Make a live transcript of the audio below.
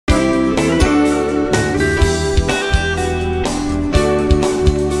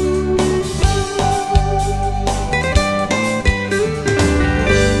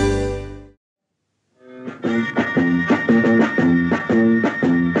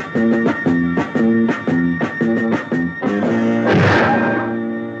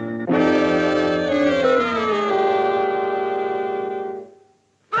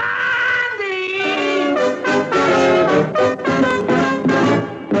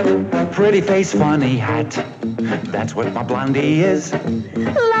Pretty face, funny hat. That's what my Blondie is.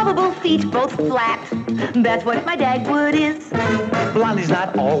 Lovable feet, both flat. That's what my Dagwood is. Blondie's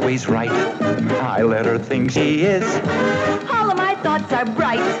not always right. I let her think she is. All of my thoughts are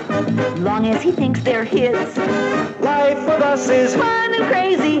bright, long as he thinks they're his. Life with us is Fun and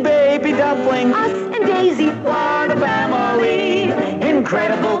crazy, baby dumpling. us and Daisy. What a family.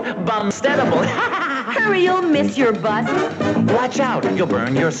 Incredible, bumsteadable. Hurry, you'll miss your bus. Watch out, you'll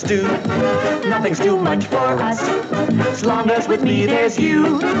burn your stew. Nothing's too much for us. As long as with me there's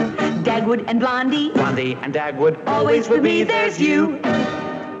you. Dagwood and Blondie, Blondie and Dagwood, always with me there's you.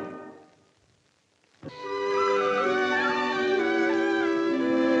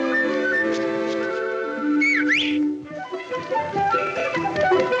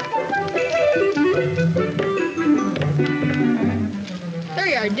 There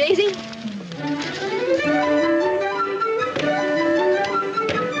you are, Daisy.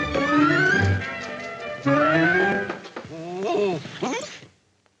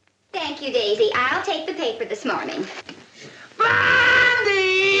 Thank you, Daisy. I'll take the paper this morning.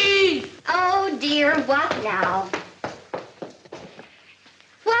 Blondie! Oh, dear, what now?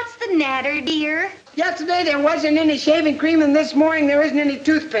 What's the matter, dear? Yesterday there wasn't any shaving cream, and this morning there isn't any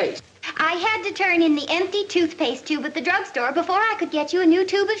toothpaste. I had to turn in the empty toothpaste tube at the drugstore before I could get you a new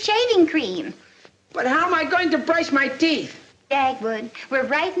tube of shaving cream. But how am I going to brush my teeth? Dagwood, we're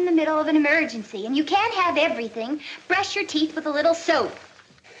right in the middle of an emergency, and you can't have everything. Brush your teeth with a little soap.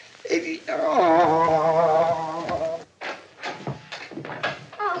 Oh.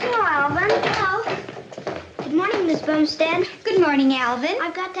 Oh, hello, Alvin. Hello. Good morning, Miss Bumstead. Good morning, Alvin.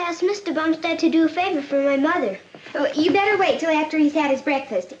 I've got to ask Mr. Bumstead to do a favor for my mother. Oh, you better wait till after he's had his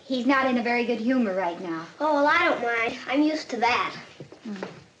breakfast. He's not in a very good humor right now. Oh, well, I don't mind. I'm used to that.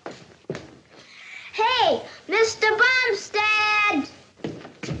 Hey, Mr. Bumstead!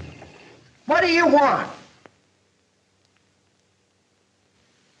 What do you want?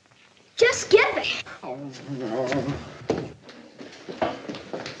 Just skip it. Oh.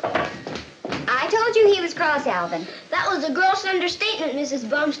 I told you he was cross, Alvin. That was a gross understatement, Mrs.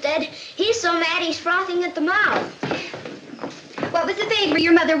 Bumstead. He's so mad he's frothing at the mouth. What was the favor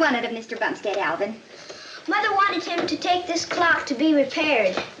your mother wanted of Mr. Bumstead, Alvin? Mother wanted him to take this clock to be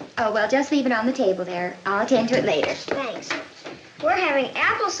repaired. Oh, well, just leave it on the table there. I'll attend to it later. Thanks. We're having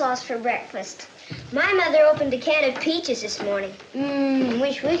applesauce for breakfast. My mother opened a can of peaches this morning.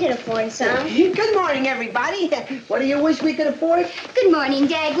 Wish we could afford some. Good morning, everybody. What do you wish we could afford? Good morning,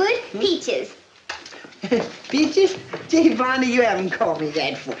 Dagwood. Peaches. Peaches? Gee, Blondie, you haven't called me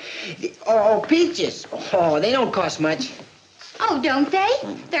that for. Oh, peaches. Oh, they don't cost much. Oh, don't they?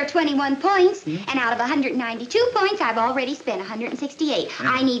 They're 21 points, and out of 192 points, I've already spent 168.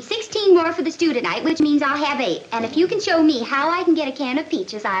 I need 16 more for the stew tonight, which means I'll have 8. And if you can show me how I can get a can of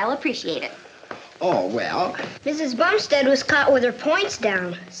peaches, I'll appreciate it. Oh, well. Mrs. Bumstead was caught with her points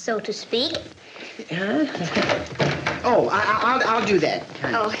down, so to speak. Huh? Oh, I'll do that.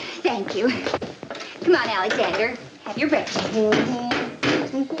 Oh, thank you. Come on, Alexander. Have your breakfast.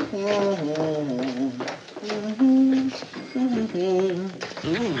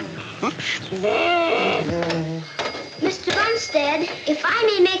 Mr. Bumstead, if I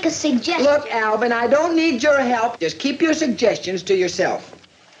may make a suggestion... Look, Alvin, I don't need your help. Just keep your suggestions to yourself.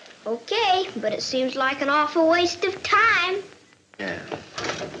 Okay, but it seems like an awful waste of time. Yeah.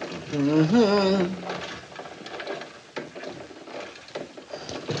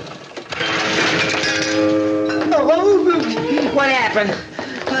 Oh, what happened?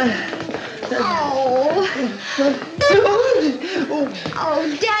 Oh,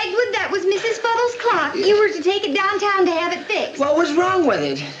 Dagwood, that was Mrs. Fuddle's clock. You were to take it downtown to have it fixed. What was wrong with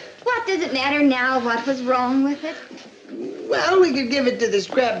it? What does it matter now what was wrong with it? Well, we could give it to the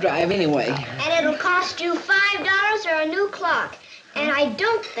scrap drive anyway. And it'll cost you $5 or a new clock. And I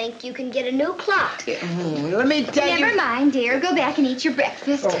don't think you can get a new clock. Let me tell you... Never mind, dear. Go back and eat your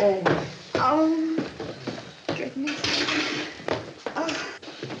breakfast. Oh. Oh, goodness. Oh.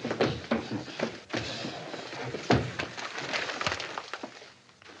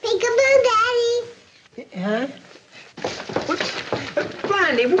 Peekaboo, Daddy. Huh?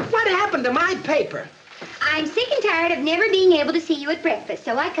 Blondie, what happened to my paper? I'm sick and tired of never being able to see you at breakfast,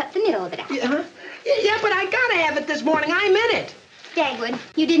 so I cut the middle of it out. Huh? Yeah, but I gotta have it this morning. I'm in it. Dagwood,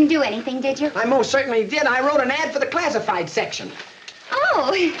 you didn't do anything, did you? I most certainly did. I wrote an ad for the classified section.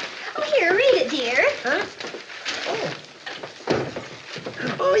 Oh, here, read it, dear. Huh?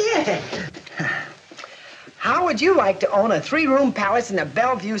 Oh, yeah. How would you like to own a 3-room palace in the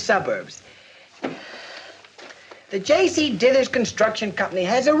Bellevue suburbs? The J.C. Dithers Construction Company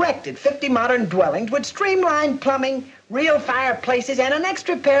has erected 50 modern dwellings with streamlined plumbing, real fireplaces, and an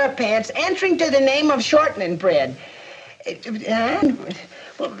extra pair of pants answering to the name of shortening bread.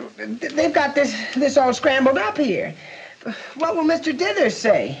 Well, they've got this all scrambled up here. What will Mr. Dithers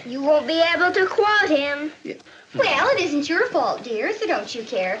say? You won't be able to quote him. Well, it isn't your fault, dear, so don't you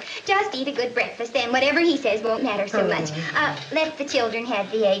care. Just eat a good breakfast, then whatever he says won't matter so much. Let the children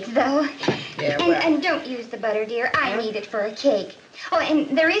have the eggs, though. Yeah, well... And don't use the butter, dear. I need it for a cake. Oh,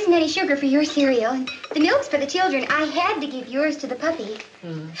 and there isn't any sugar for your cereal. And the milk's for the children. I had to give yours to the puppy.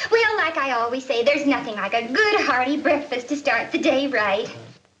 Well, like I always say, there's nothing like a good, hearty breakfast to start the day right.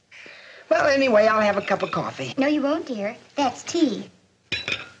 Well, anyway, I'll have a cup of coffee. No, you won't, dear. That's tea.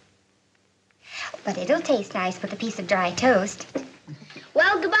 But it'll taste nice with a piece of dry toast.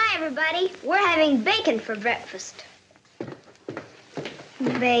 Well, goodbye, everybody. We're having bacon for breakfast.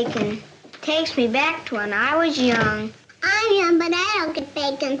 Bacon. Takes me back to when I was young. I'm young, but I don't get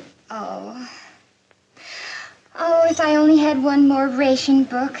bacon. Oh. Oh, if I only had one more ration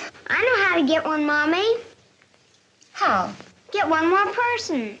book. I know how to get one, Mommy. How? Get one more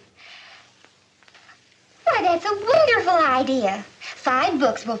person. Why, that's a wonderful idea. 5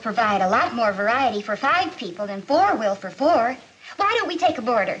 books will provide a lot more variety for 5 people than 4 will for 4. Why don't we take a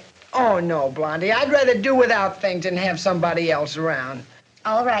boarder? Oh, no, Blondie. I'd rather do without things than have somebody else around.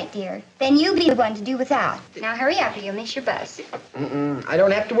 All right, dear. Then you be the one to do without. Now hurry up or you'll miss your bus. I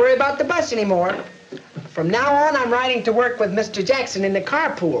don't have to worry about the bus anymore. From now on, I'm riding to work with Mr. Jackson in the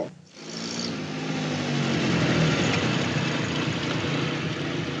carpool.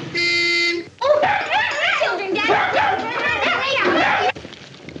 Children, Dad.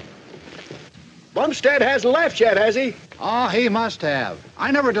 Bumstead hasn't left yet, has he? Oh, he must have. I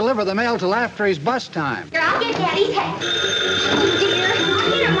never deliver the mail till after his bus time. Here, I'll get Daddy's hat. Oh, dear.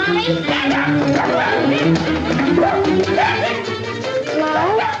 Here, Mommy.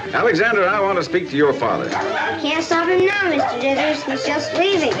 Hello? Alexander, I want to speak to your father. Can't stop him now, Mr. Dithers. He's just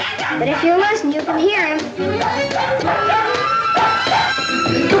leaving. But if you listen, you can hear him.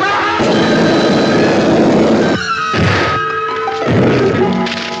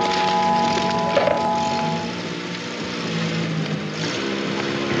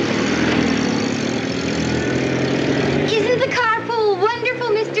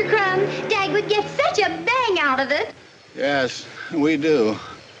 Would get such a bang out of it. Yes, we do.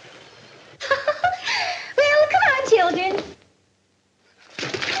 Well, come on, children.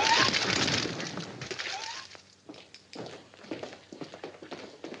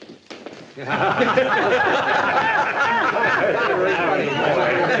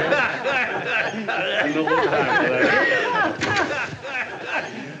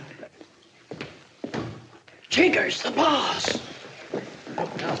 Jiggers, the boss.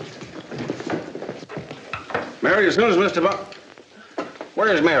 Mary, as soon as Mr. Buck...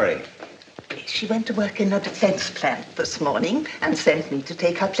 Where's Mary? She went to work in a defense plant this morning and sent me to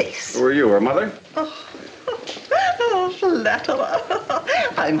take her place. Who are you, her mother? Oh, flatterer.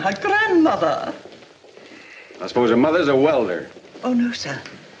 I'm her grandmother. I suppose her mother's a welder. Oh, no, sir.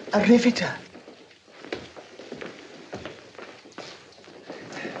 A riveter.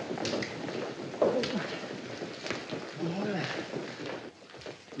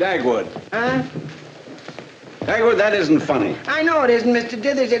 Dagwood. Huh? Dagwood, that isn't funny. I know it isn't, Mr.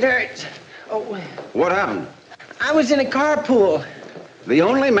 Dithers. It hurts. Oh, What happened? I was in a carpool. The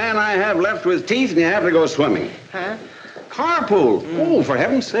only man I have left with teeth, and you have to go swimming. Huh? Carpool. Oh, for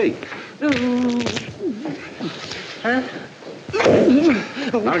heaven's sake. Huh?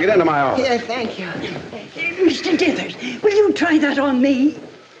 Now get into my office. Yeah, thank you. Mr. Dithers, will you try that on me?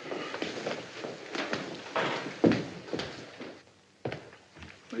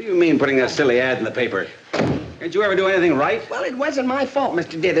 What do you mean putting that silly ad in the paper? Can't you ever do anything right? Well, it wasn't my fault,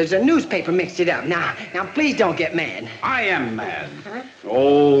 Mr. Dithers. The newspaper mixed it up. Now, please don't get mad. I am mad. Huh?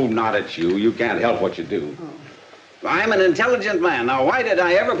 Oh, not at you. You can't help what you do. Oh. I'm an intelligent man. Now, why did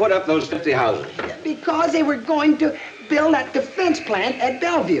I ever put up those 50 houses? Because they were going to build that defense plant at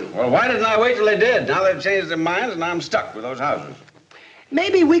Bellevue. Well, why didn't I wait till they did? Now they've changed their minds, and I'm stuck with those houses.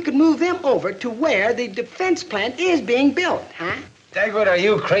 Maybe we could move them over to where the defense plant is being built, huh? Dagwood, are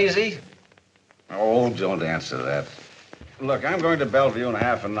you crazy? Oh, don't answer that. Look, I'm going to Bellevue in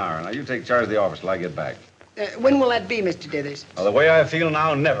half an hour. Now, you take charge of the office till I get back. When will that be, Mr. Dithers? Well, the way I feel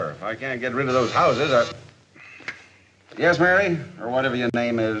now, never. If I can't get rid of those houses, Yes, Mary? Or whatever your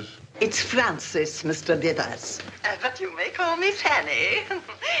name is. It's Francis, Mr. Dithers. But you may call me Fanny.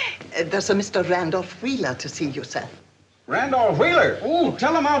 There's a Mr. Randolph Wheeler to see you, sir. Randolph Wheeler. Ooh.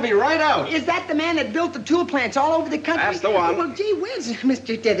 Tell him I'll be right out. Is that the man that built the tool plants all over the country? That's the one. Well, gee whiz,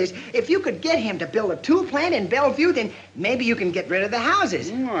 Mr. Dithers. If you could get him to build a tool plant in Bellevue, then maybe you can get rid of the houses.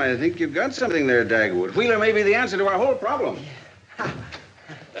 Oh, I think you've got something there, Dagwood. Wheeler may be the answer to our whole problem.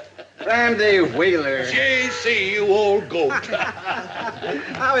 Randy Wheeler. J.C., you old goat.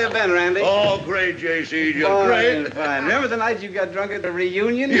 How you been, Randy? Oh, great, J.C. Just Fine, great. fine. Remember the night you got drunk at the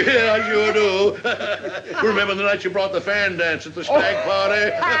reunion? Yeah, I sure do. Remember the night you brought the fan dance at the stag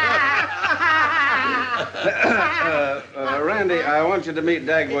party? Randy, I want you to meet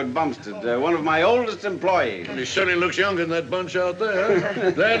Dagwood Bumstead, one of my oldest employees. He certainly looks younger than that bunch out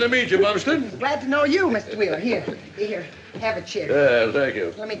there. Glad to meet you, Bumstead. Glad to know you, Mr. Wheeler. Here, have a chair. Thank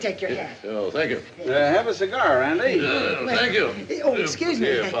you. Let me take your hat. Oh, thank you. Have a cigar, Randy. Thank you. Oh, excuse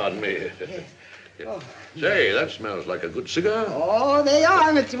me. Yeah, pardon me. Say, that smells like a good cigar. Oh, they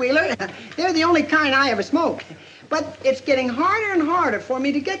are, Mr. Wheeler. They're the only kind I ever smoke. But it's getting harder and harder for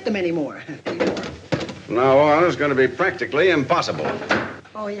me to get them anymore. Now on, it's going to be practically impossible.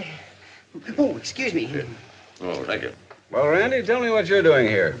 Oh, yeah. Oh, excuse me. Oh, thank you. Well, Randy, tell me what you're doing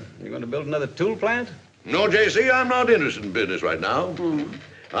here. You going to build another tool plant? No, J.C., I'm not interested in business right now.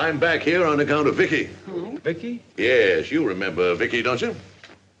 I'm back here on account of Vicky. Vicky? Yes, you remember Vicky, don't you?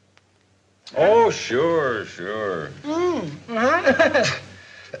 Oh, sure.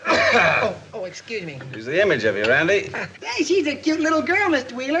 Oh, excuse me. She's the image of you, Randy. Hey, she's a cute little girl,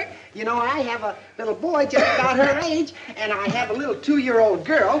 Mr. Wheeler. You know, I have a little boy just about her age, and I have a little 2-year-old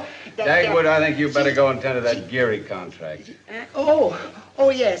girl. Dagwood, I think you better go and tend to that Geary contract. Oh,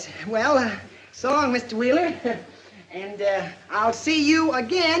 yes. Well, so long, Mr. Wheeler. And I'll see you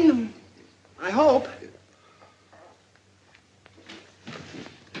again, I hope.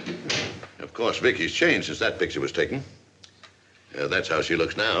 Of course, Vicky's changed since that picture was taken. That's how she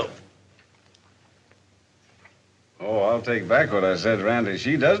looks now. Oh, I'll take back what I said, Randy.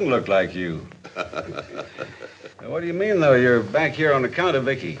 She doesn't look like you. What do you mean, though? You're back here on account of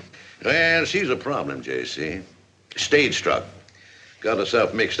Vicky? Well, she's a problem, J.C. Stage struck. Got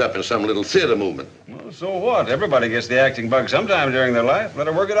herself mixed up in some little theater movement. Well, so what? Everybody gets the acting bug sometime during their life. Let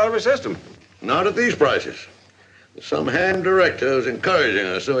her work it out of her system. Not at these prices. Some hand director is encouraging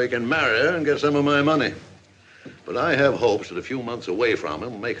her so he can marry her and get some of my money. But I have hopes that a few months away from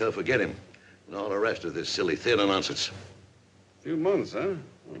him will make her forget him and all the rest of this silly theater nonsense. A few months, huh?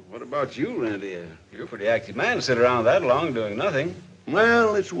 Well, what about you, Randy? You're a pretty active man to sit around that long doing nothing.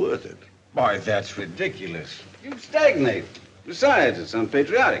 Well, it's worth it. Boy, that's ridiculous. You stagnate. Besides, it's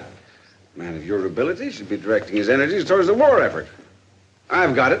unpatriotic. A man of your ability should be directing his energies towards the war effort.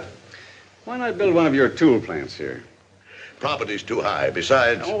 I've got it. Why not build one of your tool plants here? Property's too high.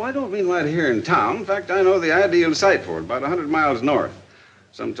 Besides... Oh, I don't mean right here in town. In fact, I know the ideal site for it, about 100 miles north.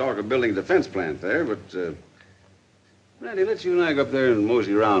 Some talk of building a defense plant there, but... Randy, let's you and I go up there and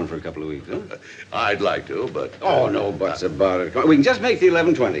mosey around for a couple of weeks, huh? I'd like to, but... Oh, no buts about it. Come on, we can just make the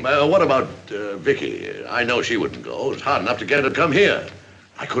 11:20. Well, what about Vicky? I know she wouldn't go. It's hard enough to get her to come here.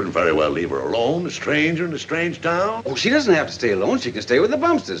 I couldn't very well leave her alone, a stranger in a strange town. Oh, she doesn't have to stay alone. She can stay with the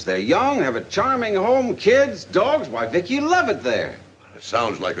Bumsteds. They're young, have a charming home, kids, dogs. Why, Vicky, you love it there. It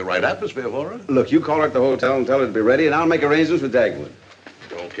sounds like the right atmosphere for her. Look, you call her at the hotel and tell her to be ready, and I'll make arrangements with Dagwood.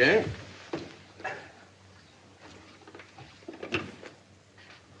 Okay.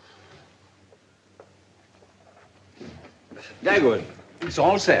 Dagwood, it's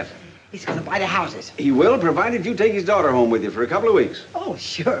all set. He's going to buy the houses. He will, provided you take his daughter home with you for a couple of weeks. Oh,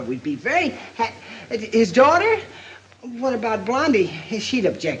 sure. We'd be very happy. His daughter? What about Blondie? She'd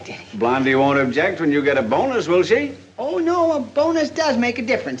object. Blondie won't object when you get a bonus, will she? Oh, no, a bonus does make a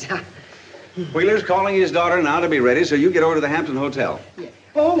difference. Wheeler's calling his daughter now to be ready, so you get over to the Hampton Hotel. Yeah.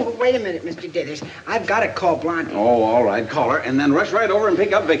 Oh, wait a minute, Mr. Dithers. I've got to call Blondie. Oh, all right. Call her, and then rush right over and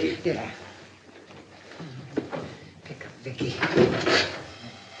pick up Vicky. Yeah. Pick up Vicky.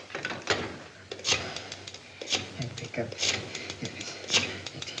 And pick up...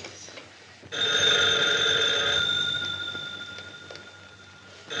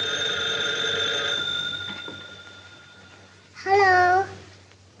 Hello.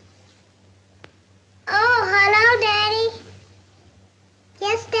 Oh, hello, Daddy.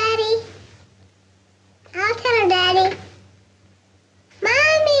 Yes, Daddy. I'll tell her, Daddy.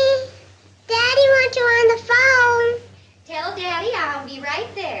 Mommy, Daddy wants you on the phone. Tell Daddy I'll be right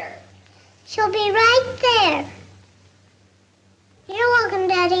there. She'll be right there. You're welcome,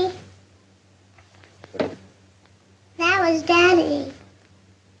 Daddy. That was Daddy.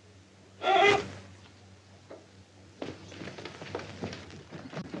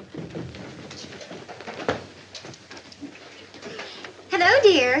 Hello,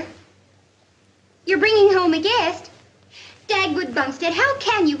 dear. You're bringing home a guest. Bumstead, how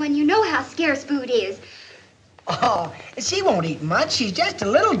can you when you know how scarce food is? Oh, she won't eat much. She's just a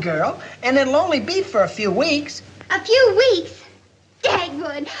little girl, and it'll only be for a few weeks. A few weeks?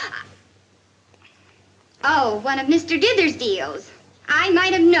 Dagwood. Oh, one of Mr. Dither's deals. I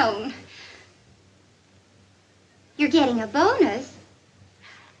might have known. You're getting a bonus.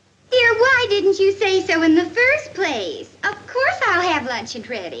 Dear, why didn't you say so in the first place? Of course I'll have luncheon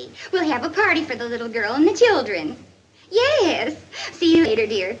ready. We'll have a party for the little girl and the children. Yes. See you later,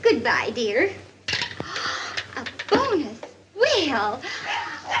 dear. Goodbye, dear. A bonus? Well...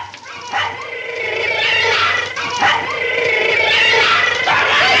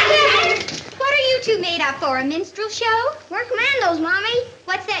 What are you two made up for, a minstrel show? We're commandos, Mommy.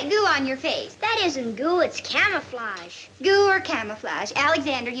 What's that goo on your face? That isn't goo, it's camouflage. Goo or camouflage?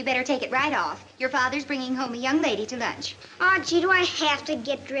 Alexander, you better take it right off. Your father's bringing home a young lady to lunch. Oh, gee, do I have to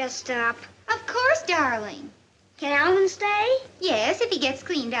get dressed up? Of course, darling. Can Alvin stay? Yes, if he gets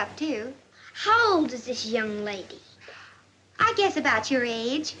cleaned up, too. How old is this young lady? I guess about your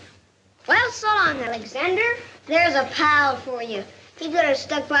age. Well, so long, Alexander. There's a pal for you. He could have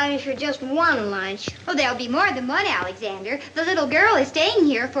stuck by me for just one lunch. Oh, there'll be more than one, Alexander. The little girl is staying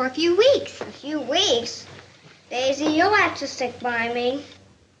here for a few weeks. A few weeks? Daisy, you'll have to stick by me.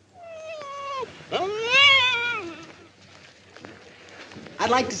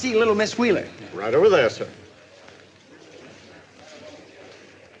 I'd like to see little Miss Wheeler. Right over there, sir.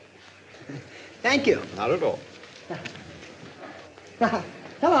 Thank you. Not at all. Hello.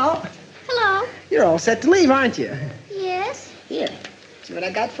 Hello. You're all set to leave, aren't you? Yes? Here. See what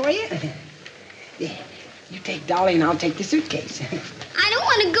I got for you? Yeah. You take Dolly and I'll take the suitcase. I don't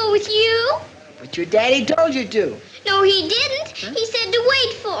want to go with you. But your daddy told you to. No, he didn't. Huh? He said to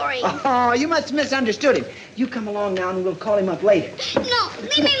wait for him. Oh, you must have misunderstood him. You come along now and we'll call him up later. No,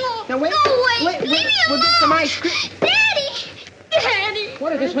 leave me alone. Now, wait. Go away. Wait, leave me we'll alone. get some ice cream. Daddy. Daddy.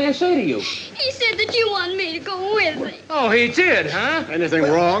 What did this man say to you? He said that you wanted me to go with him. Oh, he did, huh? Anything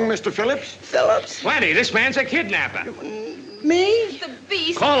wrong, Mr. Phillips? Phillips? Plenty. This man's a kidnapper. Me? The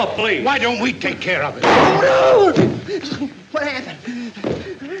beast. Call the police. Why don't we take care of it? Oh, no! What happened?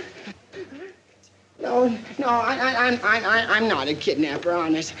 No, I'm not a kidnapper,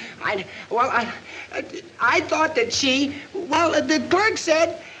 honest. I thought that she, well, the clerk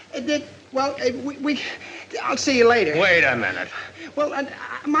said that, well, I'll see you later. Wait a minute. Well,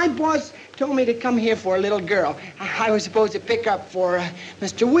 my boss told me to come here for a little girl. I was supposed to pick up for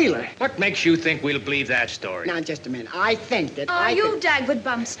Mr. Wheeler. What makes you think we'll believe that story? Now, just a minute. I think that Are you Dagwood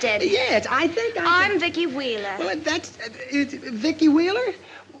Bumstead? Yes, I think I'm Vicky Wheeler. Well, that's Vicky Wheeler?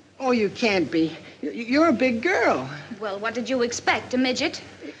 Oh, you can't be. You're a big girl. Well, what did you expect, a midget?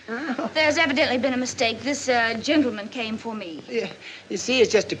 Oh. There's evidently been a mistake. This gentleman came for me. Yeah, you see,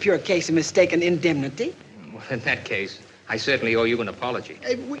 it's just a pure case of mistaken indemnity. Well, in that case, I certainly owe you an apology.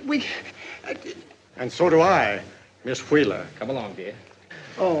 And so do I, Miss Wheeler. Come along, dear.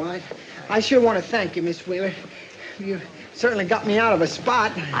 Oh, I sure want to thank you, Miss Wheeler. You certainly got me out of a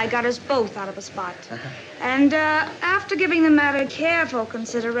spot. I got us both out of a spot. And after giving the matter careful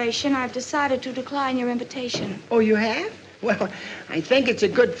consideration, I've decided to decline your invitation. Oh, you have? Well, I think it's a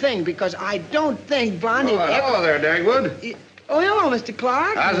good thing because I don't think Blondie... Hello there, Dagwood. Oh, hello, Mr.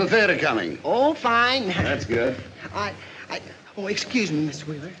 Clark. How's the theater coming? Oh, fine. That's good. Oh, excuse me, Miss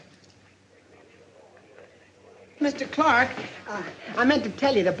Wheeler. Mr. Clark, I meant to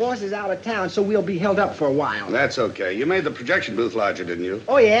tell you the boss is out of town, so we'll be held up for a while. That's okay. You made the projection booth larger, didn't you?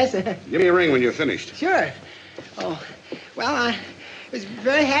 Oh, yes. Give me a ring when you're finished. Sure. Oh, well, I was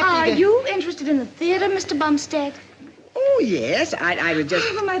very happy Are you interested in the theater, Mr. Bumstead? Oh, yes. I was just...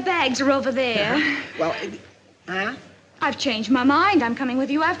 Oh, my bags are over there. Well, huh? I've changed my mind. I'm coming with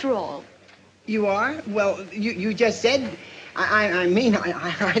you after all. You are? Well, you just said... I mean,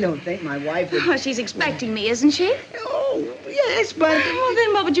 I don't think my wife would... Oh, she's expecting me, isn't she? Oh, yes, but... Well,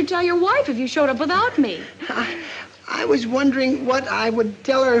 then what would you tell your wife if you showed up without me? I was wondering what I would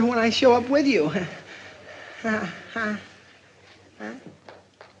tell her when I show up with you.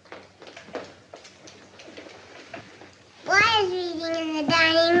 Why is reading in the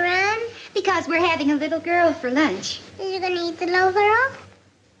dining room? Because we're having a little girl for lunch. Is you gonna eat the little girl?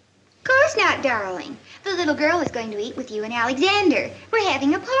 Of course not, darling. The little girl is going to eat with you and Alexander. We're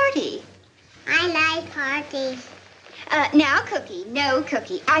having a party. I like parties. Now, Cookie. No,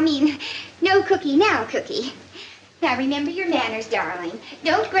 Cookie. I mean, no cookie, now, Cookie. Now, remember your manners, darling.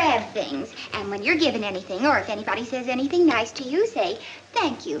 Don't grab things. And when you're given anything, or if anybody says anything nice to you, say,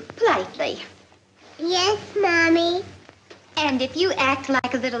 thank you, politely. Yes, Mommy. And if you act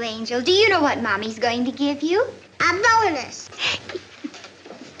like a little angel, do you know what Mommy's going to give you? A bonus.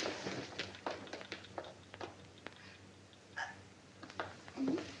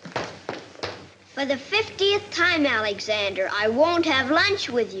 For the 50th time, Alexander, I won't have lunch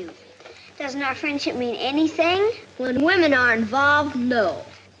with you. Doesn't our friendship mean anything? When women are involved, no.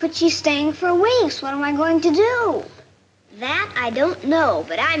 But she's staying for weeks. What am I going to do? That I don't know,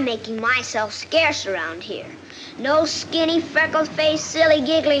 but I'm making myself scarce around here. No skinny, freckle-faced, silly,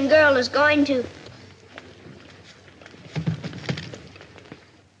 giggling girl is going to...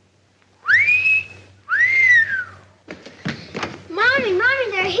 Mommy,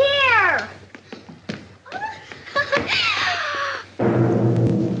 they're here!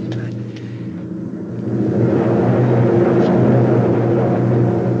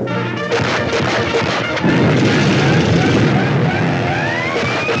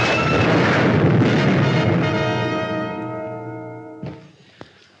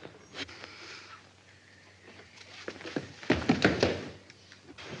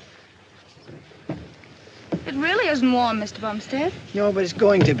 It really isn't warm, Mr. Bumstead. No, but it's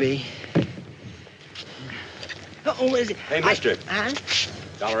going to be. Oh, is it? Hey, mister. Huh?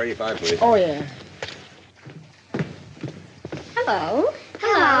 $1.85, please. Oh, yeah. Hello.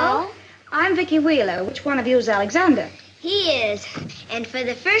 Hello. I'm Vicki Wheeler. Which one of you is Alexander? He is. And for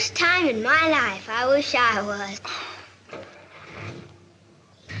the first time in my life, I wish I was.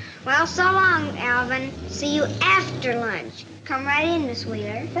 Well, so long, Alvin. See you after lunch. Come right in, Miss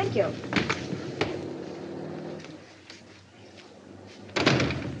Wheeler. Thank you.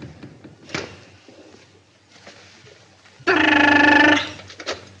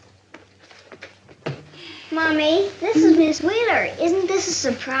 Mommy, this is Miss Wheeler. Isn't this a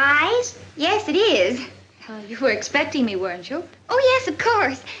surprise? Yes, it is. You were expecting me, weren't you? Oh, yes, of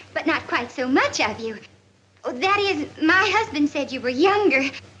course. But not quite so much of you. Oh, that is, my husband said you were younger.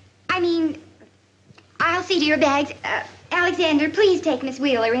 I mean, I'll see to your bags. Alexander, please take Miss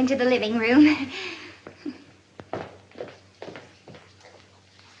Wheeler into the living room.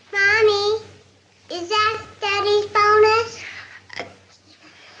 Mommy, is that Daddy's bonus?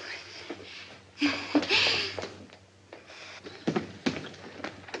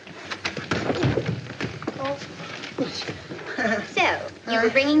 So, you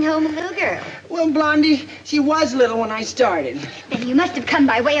were bringing home a little girl. Well, Blondie, she was little when I started. Then you must have come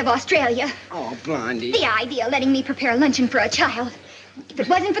by way of Australia. Oh, Blondie. The idea of letting me prepare luncheon for a child. If it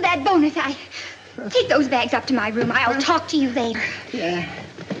wasn't for that bonus, take those bags up to my room. I'll talk to you later. Yeah.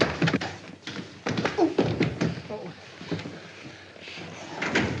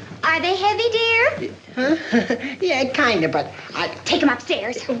 Are they heavy, dear? Huh? Yeah, kind of, but I... Take them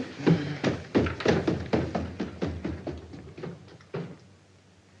upstairs.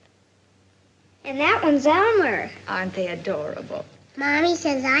 And that one's Elmer. Aren't they adorable? Mommy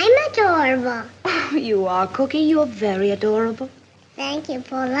says I'm adorable. Oh, you are, Cookie. You're very adorable. Thank you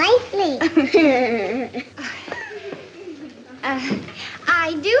politely.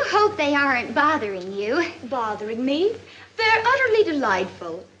 I do hope they aren't bothering you. Bothering me? They're utterly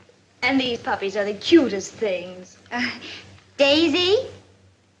delightful. And these puppies are the cutest things. Daisy?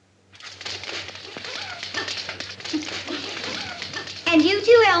 And you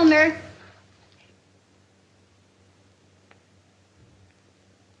too, Elmer.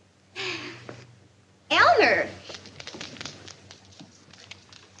 Elmer!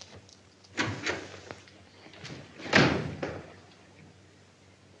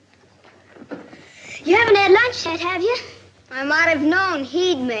 You haven't had lunch yet, have you? I might have known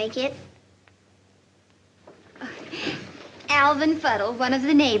he'd make it. Alvin Fuddle, one of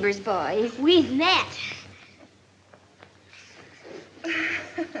the neighbor's boys. We've met.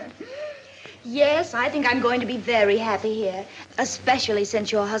 Yes, I think I'm going to be very happy here, especially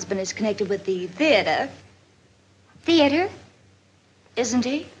since your husband is connected with the theater. Theater? Isn't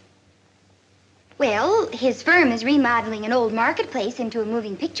he? Well, his firm is remodeling an old marketplace into a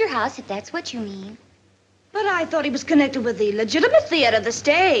moving picture house, if that's what you mean. But I thought he was connected with the legitimate theater, the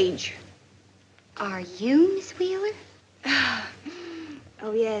stage. Are you, Miss Wheeler?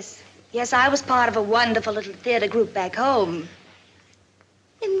 Oh, yes. Yes, I was part of a wonderful little theater group back home.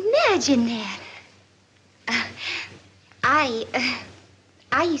 Imagine that. I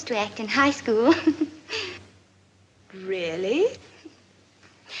used to act in high school. Really?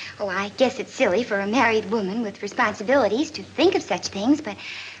 Oh, I guess it's silly for a married woman with responsibilities to think of such things, but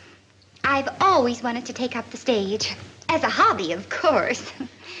I've always wanted to take up the stage. As a hobby, of course.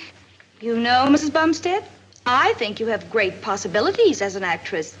 You know, Mrs. Bumstead, I think you have great possibilities as an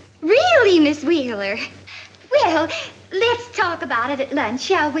actress. Really, Miss Wheeler? Well, let's talk about it at lunch,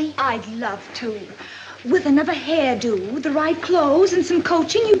 shall we? I'd love to. With another hairdo, the right clothes, and some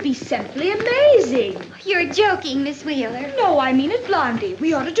coaching, you'd be simply amazing. You're joking, Miss Wheeler. No, I mean it, Blondie.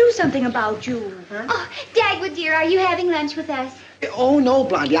 We ought to do something about you. Huh? Oh, Dagwood, dear, are you having lunch with us? Oh, no,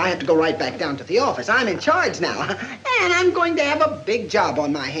 Blondie. I have to go right back down to the office. I'm in charge now. And I'm going to have a big job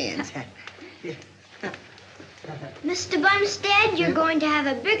on my hands. Mr. Bumstead, you're going to have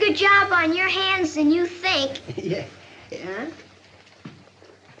a bigger job on your hands than you think. Yeah. Yeah?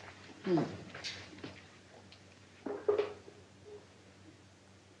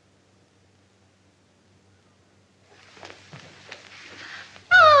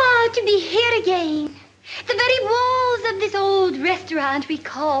 Ah, to be here again. The very walls of this old restaurant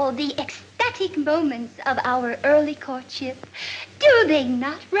recall the ecstatic moments of our early courtship. Do they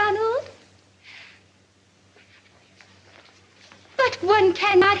not, Ronald? But one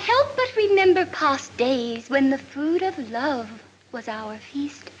cannot help but remember past days when the food of love was our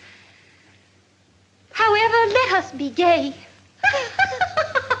feast. However, let us be gay.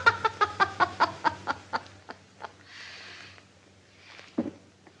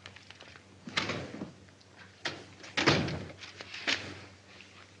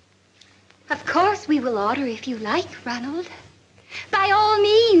 Of course, we will order if you like, Ronald. By all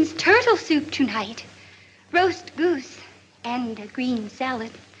means, turtle soup tonight, roast goose, and a green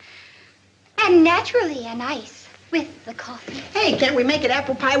salad. And naturally, an ice with the coffee. Hey, can't we make it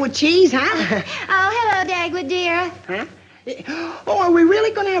apple pie with cheese, huh? Oh, hello, Dagwood, dear. Huh? Oh, are we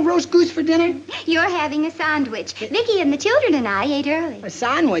really going to have roast goose for dinner? You're having a sandwich. Vicky and the children and I ate early. A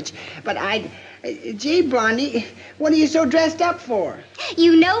sandwich? But gee, Blondie, what are you so dressed up for?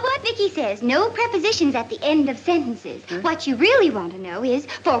 You know what Vicky says, no prepositions at the end of sentences. Huh? What you really want to know is,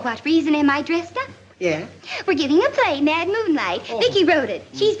 for what reason am I dressed up? Yeah? We're giving a play, Mad Moonlight. Oh. Vicky wrote it.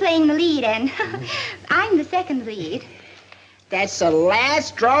 She's playing the lead, and I'm the second lead. That's the last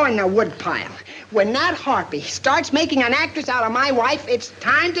straw in the woodpile. When that harpy starts making an actress out of my wife, it's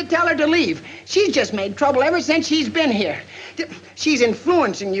time to tell her to leave. She's just made trouble ever since she's been here. She's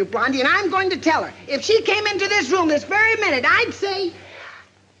influencing you, Blondie, and I'm going to tell her. If she came into this room this very minute, I'd say...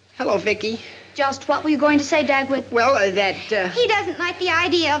 Hello, Vicky. Just what were you going to say, Dagwood? Well, He doesn't like the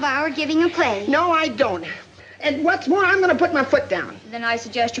idea of our giving a play. No, I don't. And what's more, I'm going to put my foot down. Then I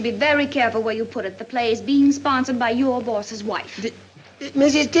suggest you be very careful where you put it. The play is being sponsored by your boss's wife.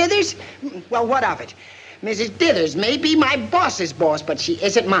 Mrs. Dithers? Well, what of it? Mrs. Dithers may be my boss's boss, but she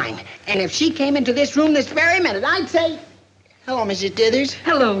isn't mine. And if she came into this room this very minute, I'd say... Hello, Mrs. Dithers.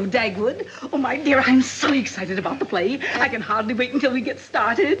 Hello, Dagwood. Oh, my dear, I'm so excited about the play. I can hardly wait until we get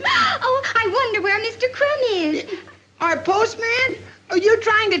started. Oh, I wonder where Mr. Crumb is. Our postman? Are you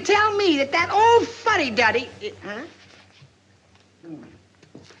trying to tell me that old fuddy-duddy... Huh?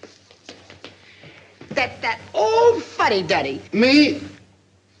 That old fuddy-duddy... Me?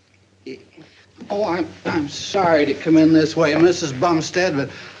 Oh, I'm sorry to come in this way, Mrs. Bumstead, but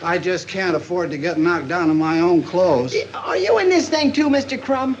I just can't afford to get knocked down in my own clothes. Are you in this thing too, Mr.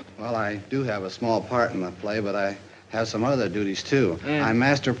 Crumb? Well, I do have a small part in the play, but I have some other duties, too. I'm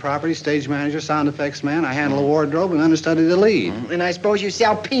master property, stage manager, sound effects man. I handle the wardrobe and understudy the lead. And I suppose you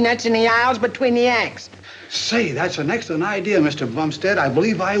sell peanuts in the aisles between the acts. Say, that's an excellent idea, Mr. Bumstead. I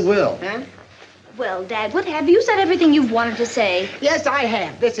believe I will. Huh? Well, Dagwood, have you said everything you've wanted to say? Yes, I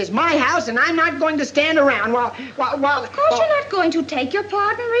have. This is my house, and I'm not going to stand around while... Of course you're not going to. Take your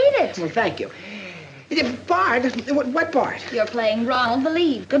part and read it. Well, thank you. Part? What part? You're playing Ronald the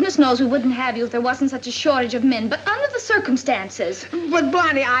lead. Goodness knows we wouldn't have you if there wasn't such a shortage of men, but under the circumstances. But,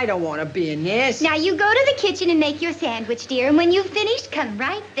 Blondie, I don't want to be in this. Now, you go to the kitchen and make your sandwich, dear, and when you've finished, come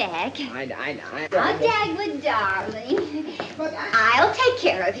right back. I Oh, Dagwood, darling. I'll take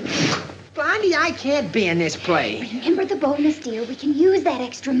care of you. Blondie, I can't be in this play. Remember the bonus, dear. We can use that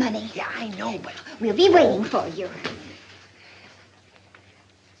extra money. Yeah, I know, but... We'll be waiting for you.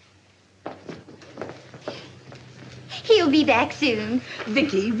 He'll be back soon.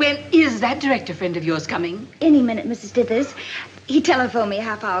 Vicky, when is that director friend of yours coming? Any minute, Mrs. Dithers. He telephoned me a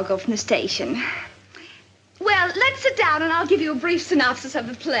half hour ago from the station. Well, let's sit down and I'll give you a brief synopsis of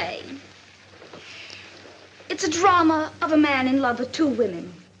the play. It's a drama of a man in love with two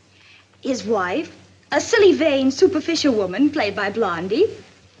women. His wife, a silly, vain, superficial woman, played by Blondie.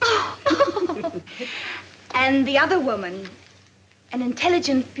 And the other woman, an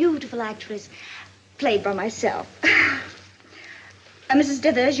intelligent, beautiful actress, played by myself. Mrs.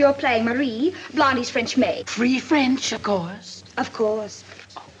 Dithers, you're playing Marie, Blondie's French maid. Free French, of course. Of course.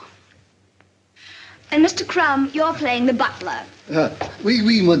 And Mr. Crumb, you're playing the butler.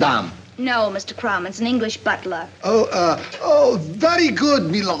 Oui, madame. No, Mr. Crumb, it's an English butler. Oh, very good,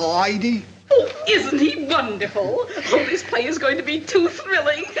 me lady. Oh, isn't he wonderful? Oh, this play is going to be too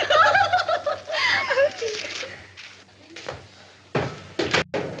thrilling.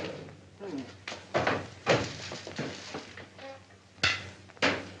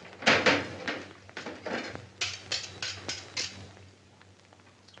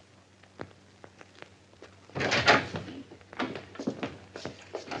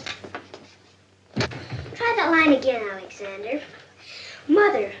 again, Alexander.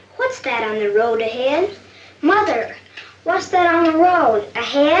 Mother, what's that on the road ahead? Mother, what's that on the road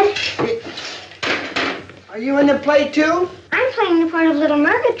ahead? Are you in the play, too? I'm playing the part of little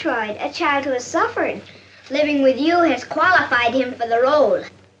Murgatroyd, a child who has suffered. Living with you has qualified him for the role.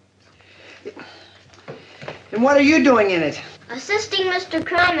 And what are you doing in it? Assisting Mr.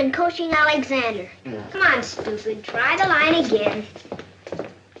 Crumb and coaching Alexander. Come on, stupid. Try the line again.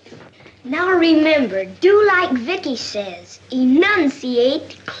 Now remember, do like Vicky says.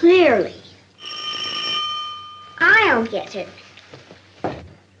 Enunciate clearly. I'll get it.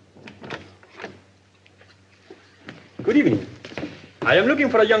 Good evening. I am looking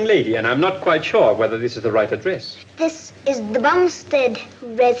for a young lady, and I'm not quite sure whether this is the right address. This is the Bumstead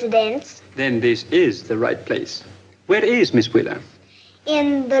residence. Then this is the right place. Where is Miss Wheeler?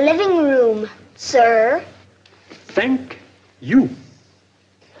 In the living room, sir. Thank you.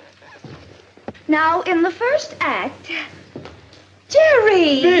 Now, in the first act,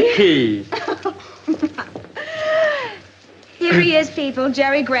 Jerry! Vicky! Here he is, people.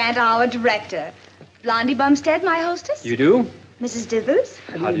 Jerry Grant, our director. Blondie Bumstead, my hostess. You do? Mrs. Dithers.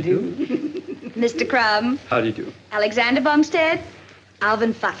 How do you do? Mr. Crumb. How do you do? Alexander Bumstead.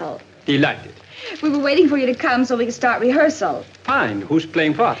 Alvin Futtle. Delighted. We were waiting for you to come so we could start rehearsal. Fine. Who's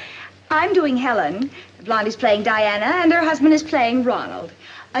playing what? I'm doing Helen. Blondie's playing Diana, and her husband is playing Ronald.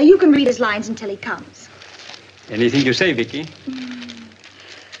 You can read his lines until he comes. Anything you say, Vicky.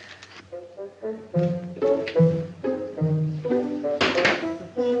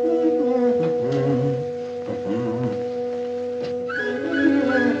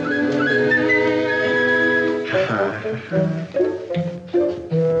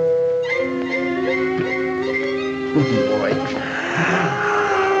 Boy.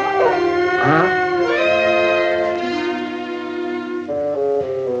 Huh?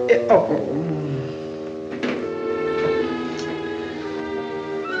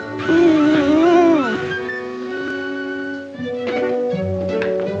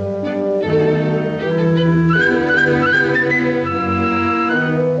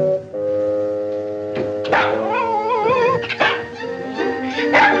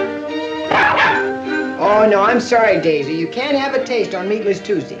 Oh, no, I'm sorry, Daisy. You can't have a taste on Meatless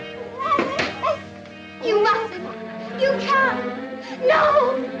Tuesday. You mustn't. You can't.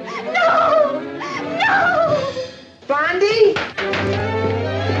 No! No! No! Blondie?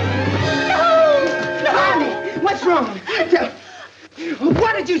 No! Blondie, what's wrong?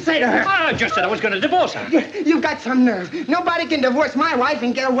 What did you say to her? I just said I was going to divorce her. You've got some nerve. Nobody can divorce my wife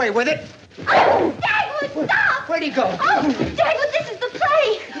and get away with it. Oh, Dagwood, stop! Where'd he go? Oh, Dagwood, this is the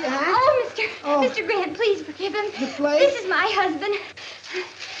play. Yeah? Mr. Grant, please forgive him. The play? This is my husband.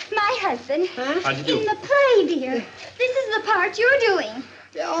 My husband. Huh? How'd you do? In the play, dear. This is the part you're doing.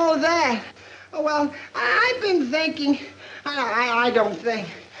 Oh, that. Oh, well, I've been thinking. I don't think.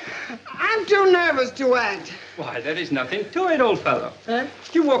 I'm too nervous to act. Why, there is nothing to it, old fellow. Huh?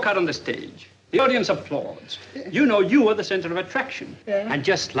 You walk out on the stage. The audience applauds. You know you are the center of attraction. Yeah. And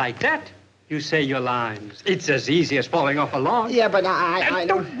just like that, you say your lines. It's as easy as falling off a log. Yeah, but I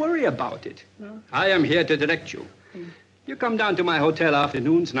don't worry about it. No? I am here to direct you. You come down to my hotel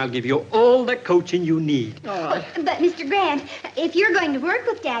afternoons, and I'll give you all the coaching you need. All right. But, Mr. Grant, if you're going to work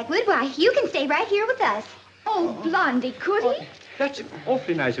with Dagwood, why, you can stay right here with us. Oh, Blondie, could he? That's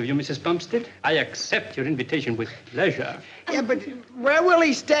awfully nice of you, Mrs. Bumstead. I accept your invitation with pleasure. Yeah, but where will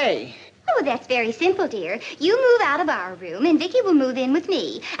he stay? Oh, that's very simple, dear. You move out of our room, and Vicky will move in with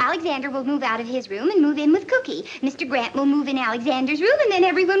me. Alexander will move out of his room and move in with Cookie. Mr. Grant will move in Alexander's room, and then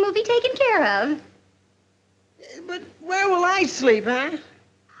everyone will be taken care of. But where will I sleep, huh?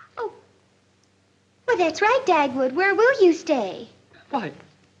 Oh. Well, that's right, Dagwood. Where will you stay? Why,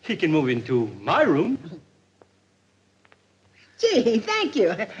 he can move into my room. Gee, thank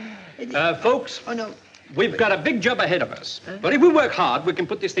you. Folks. Oh, no. We've got a big job ahead of us. But if we work hard, we can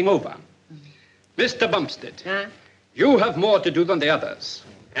put this thing over. Mr. Bumstead, you have more to do than the others.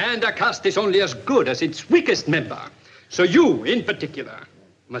 And a cast is only as good as its weakest member. So you, in particular,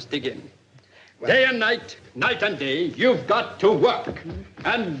 must dig in. Day and night, night and day, you've got to work.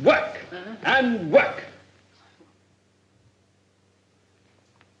 And work. And work.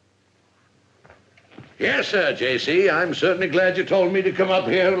 Yes, sir, J.C. I'm certainly glad you told me to come up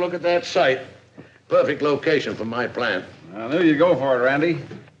here and look at that site. Perfect location for my plant. I knew you'd go for it, Randy.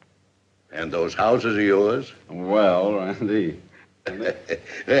 And those houses are yours? Well, Randy.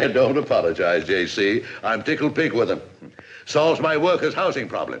 Don't apologize, J.C. I'm tickled pink with them. Solves my workers' housing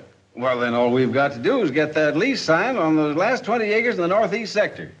problem. Well, then all we've got to do is get that lease signed on those last 20 acres in the northeast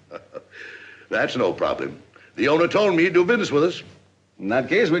sector. That's no problem. The owner told me he'd do business with us. In that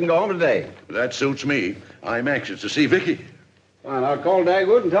case, we can go home today. That suits me. I'm anxious to see Vicky. Fine, I'll call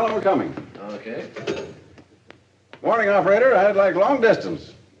Dagwood and tell him we're coming. Okay. Morning, operator. I'd like long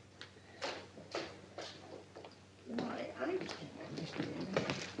distance.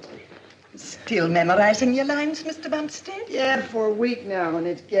 Still memorizing your lines, Mr. Bumstead? Yeah, for a week now, and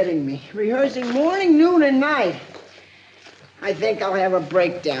it's getting me. Rehearsing morning, noon, and night. I think I'll have a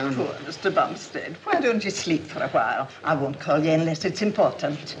breakdown. Poor Mr. Bumstead. Why don't you sleep for a while? I won't call you unless it's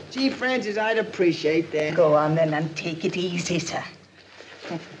important. Gee, Francis, I'd appreciate that. Go on then and take it easy, sir.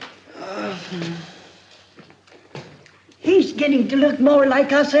 He's getting to look more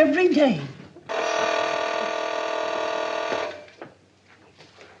like us every day.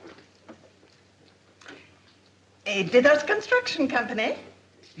 Dithers Construction Company.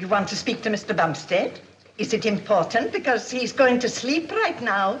 You want to speak to Mr. Bumstead? Is it important because he's going to sleep right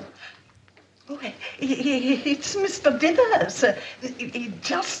now? Oh, it's Mr. Dithers.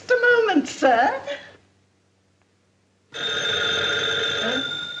 Just a moment, sir.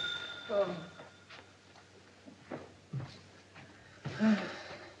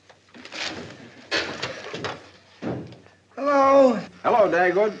 Hello. Hello,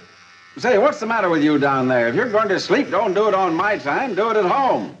 Dagwood. Say, what's the matter with you down there? If you're going to sleep, don't do it on my time. Do it at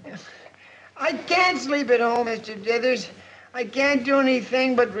home. I can't sleep at home, Mr. Dithers. I can't do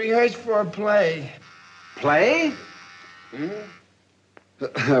anything but rehearse for a play. Play?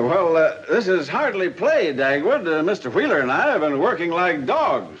 Well, this is hardly play, Dagwood. Mr. Wheeler and I have been working like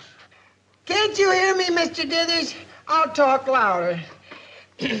dogs. Can't you hear me, Mr. Dithers? I'll talk louder.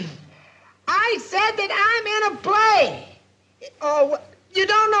 I said that I'm in a play. Oh, you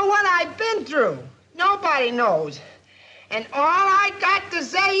don't know what I've been through. Nobody knows. And all I got to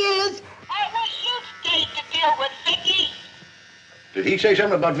say is, I wish you'd stay to deal with Vicky. Did he say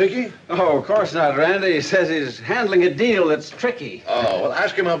something about Vicky? Oh, of course not, Randy. He says he's handling a deal that's tricky. Oh, well,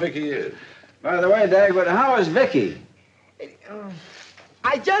 ask him how Vicky is. By the way, Dagwood, how is Vicky?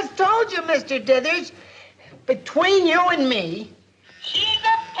 I just told you, Mr. Dithers, between you and me, she's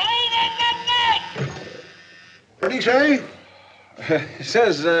a pain in the neck. What'd he say? He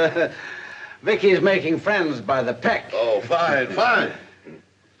says, Vicky's making friends by the peck. Oh, fine, fine.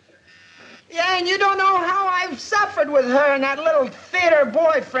 Yeah, and you don't know how I've suffered with her and that little theater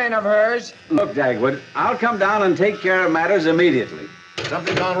boyfriend of hers. Look, Dagwood, I'll come down and take care of matters immediately.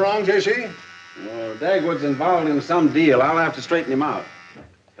 Something gone wrong, J.C.? Well, Dagwood's involved in some deal. I'll have to straighten him out.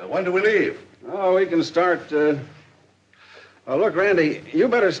 When do we leave? Oh, we can start, Oh, look, Randy, you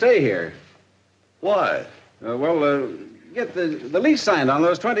better stay here. Why? Get the lease signed on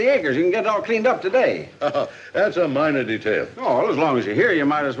those 20 acres. You can get it all cleaned up today. Oh, that's a minor detail. Oh, well, as long as you're here, you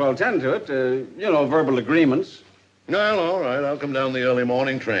might as well tend to it. Verbal agreements. Well, all right. I'll come down the early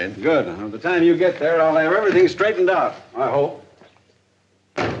morning train. Good. By the time you get there, I'll have everything straightened out, I hope.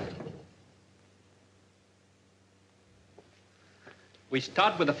 We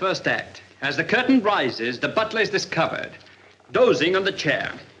start with the first act. As the curtain rises, the butler is discovered, dozing on the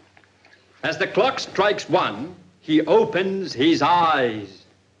chair. As the clock strikes 1, he opens his eyes.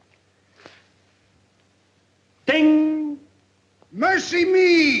 Ding! Mercy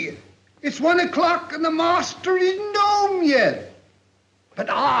me! It's 1 o'clock and the master isn't home yet. But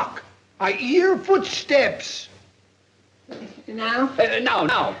hark! I hear footsteps. Now?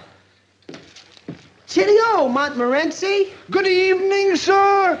 Now. Chitty-o, Montmorency. Good evening,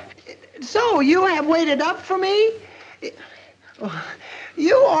 sir. So, you have waited up for me?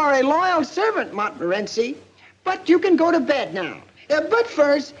 You are a loyal servant, Montmorency. But you can go to bed now. But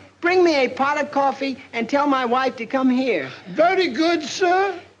first, bring me a pot of coffee and tell my wife to come here. Very good,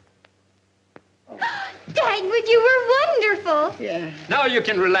 sir. Dagwood, you were wonderful. Yeah. Now you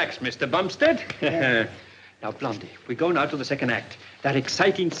can relax, Mr. Bumstead. Now, Blondie, we go now to the second act. That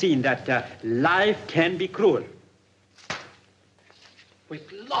exciting scene that life can be cruel. With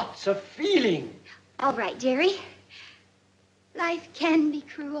lots of feeling. All right, Jerry. Life can be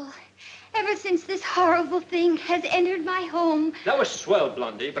cruel. Ever since this horrible thing has entered my home. That was swell,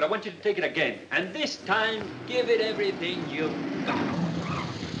 Blondie, but I want you to take it again. And this time, give it everything you've got.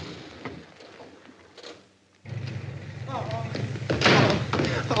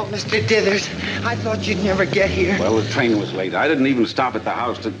 Oh, Mr. Dithers, I thought you'd never get here. Well, the train was late. I didn't even stop at the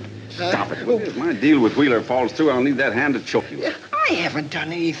house to stop it. If my deal with Wheeler falls through, I'll need that hand to choke you. I haven't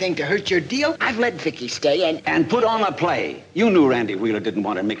done anything to hurt your deal. I've let Vicky stay And put on a play. You knew Randy Wheeler didn't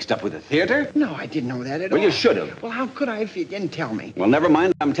want her mixed up with the theater. No, I didn't know that at all. Well, you should have. Well, how could I if you didn't tell me? Well, never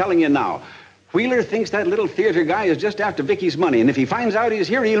mind. I'm telling you now. Wheeler thinks that little theater guy is just after Vicky's money, and if he finds out he's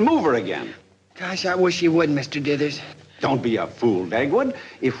here, he'll move her again. Gosh, I wish you would, Mr. Dithers. Don't be a fool, Dagwood.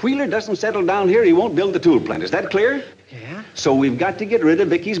 If Wheeler doesn't settle down here, he won't build the tool plant. Is that clear? Yeah. So we've got to get rid of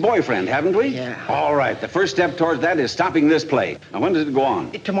Vicky's boyfriend, haven't we? Yeah. All right. The first step towards that is stopping this play. Now, when does it go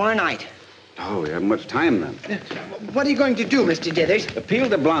on? Tomorrow night. Oh, we haven't much time then. What are you going to do, Mr. Dithers? Appeal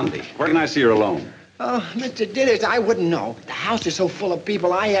to Blondie. Where can I see her alone? Oh, Mr. Dithers, I wouldn't know. The house is so full of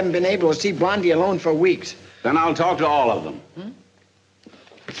people, I haven't been able to see Blondie alone for weeks. Then I'll talk to all of them.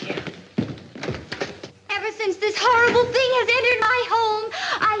 Ever since this horrible thing has entered my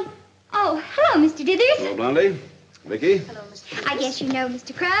home, Oh, hello, Mr. Dithers. Hello, Blondie. Vicky? Hello, Mr. I guess you know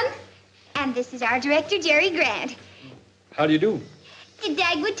Mr. Crumb. And this is our director, Jerry Grant. How do you do? Did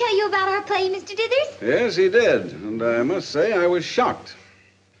Dagwood tell you about our play, Mr. Dithers? Yes, he did. And I must say I was shocked.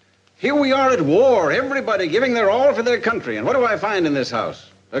 Here we are at war, everybody giving their all for their country. And what do I find in this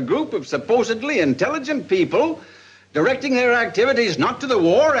house? A group of supposedly intelligent people directing their activities not to the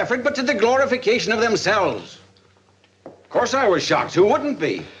war effort, but to the glorification of themselves. Of course I was shocked. Who wouldn't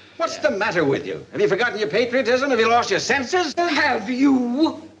be? What's the matter with you? Have you forgotten your patriotism? Have you lost your senses? Have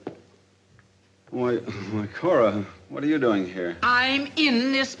you? Why, Cora, what are you doing here? I'm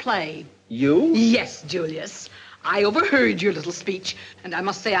in this play. You? Yes, Julius. I overheard your little speech, and I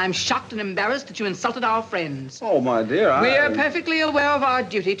must say I'm shocked and embarrassed that you insulted our friends. Oh, my dear, We're perfectly aware of our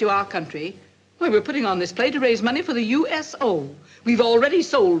duty to our country. Why, we're putting on this play to raise money for the USO. We've already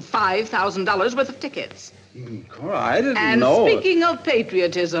sold $5,000 worth of tickets. Cora, I didn't know. And speaking of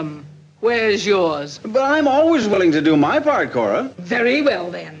patriotism, where's yours? But I'm always willing to do my part, Cora. Very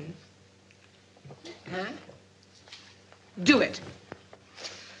well, then. Huh? Do it.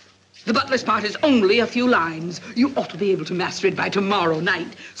 The butler's part is only a few lines. You ought to be able to master it by tomorrow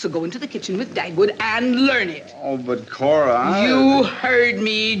night. So go into the kitchen with Dagwood and learn it. Oh, but Cora, You heard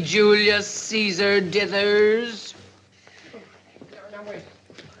me, Julius Caesar Dithers.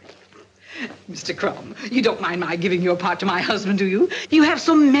 Mr. Crumb, you don't mind my giving your part to my husband, do you? You have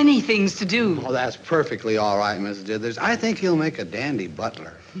so many things to do. Oh, that's perfectly all right, Mrs. Dithers. I think he'll make a dandy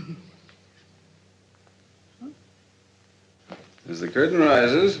butler. As the curtain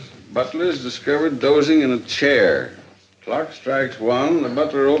rises, butler is discovered dozing in a chair. Clock strikes 1, the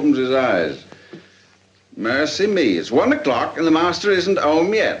butler opens his eyes. Mercy me, it's 1 o'clock and the master isn't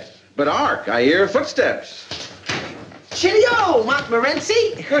home yet. But hark, I hear footsteps. Cheerio,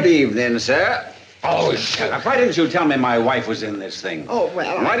 Montmorency. Good evening, sir. Oh, shut up. Why didn't you tell me my wife was in this thing? Oh,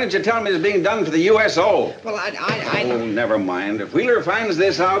 well, Why didn't you tell me it's being done for the USO? Well, Oh, never mind. If Wheeler finds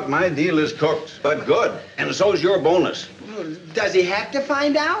this out, my deal is cooked. But good. And so's your bonus. Does he have to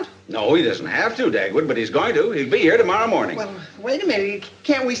find out? No, he doesn't have to, Dagwood, but he's going to. He'll be here tomorrow morning. Well, wait a minute.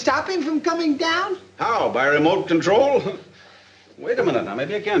 Can't we stop him from coming down? How? By remote control? Wait a minute now.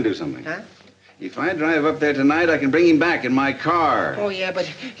 Maybe I can do something. Huh? If I drive up there tonight, I can bring him back in my car. Oh, yeah, but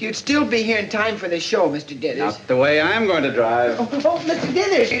you'd still be here in time for the show, Mr. Dithers. Not the way I'm going to drive. Oh, Mr.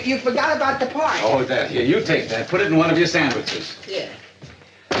 Dithers, you forgot about the part. Oh, that. Here, you take that. Put it in one of your sandwiches. Yeah.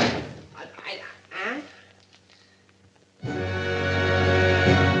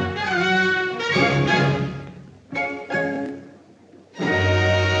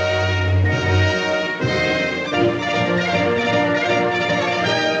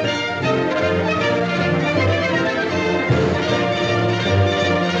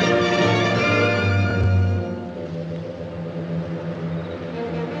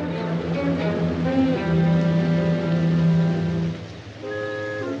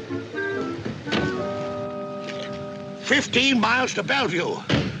 Miles to Bellevue.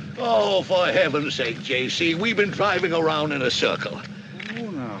 Oh, for heaven's sake, J.C., we've been driving around in a circle. Oh,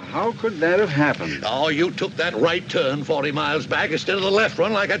 now, how could that have happened? Oh, you took that right turn 40 miles back instead of the left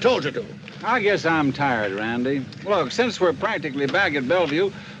one like I told you to. I guess I'm tired, Randy. Look, since we're practically back at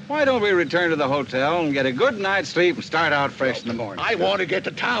Bellevue, why don't we return to the hotel and get a good night's sleep and start out fresh in the morning? I want to get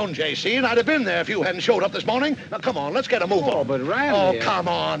to town, J.C., and I'd have been there if you hadn't showed up this morning. Now, come on, let's get a move on. Oh, but Randy... Oh, come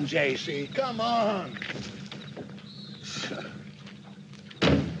on, J.C., come on.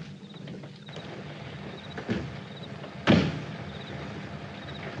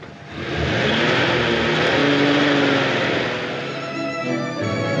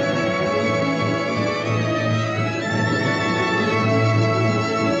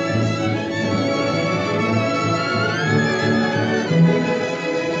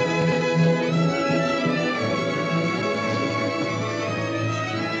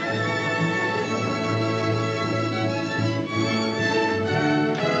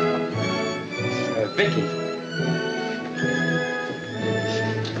 Vicky.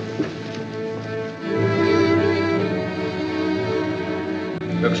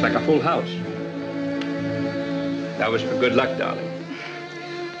 Looks like a full house. That was for good luck, darling.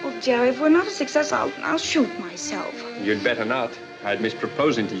 Oh, Jerry, if we're not a success, I'll shoot myself. You'd better not. I'd miss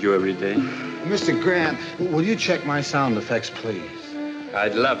proposing to you every day. Mr. Grant, will you check my sound effects, please?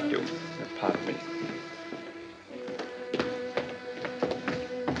 I'd love to. Pardon me.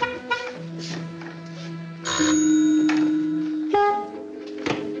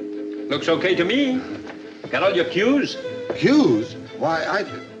 Looks okay to me. Got all your cues? Cues? Why,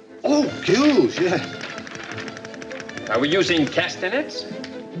 Oh, cues, yes. Are we using castanets?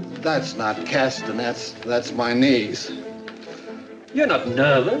 That's not castanets. That's my knees. You're not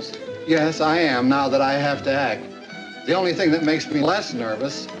nervous? Yes, I am, now that I have to act. The only thing that makes me less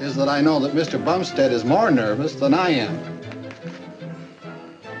nervous is that I know that Mr. Bumstead is more nervous than I am.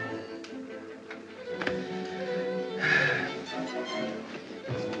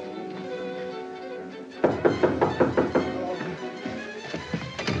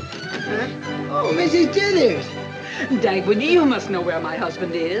 Oh, Mrs. Dithers. Dagwood, you must know where my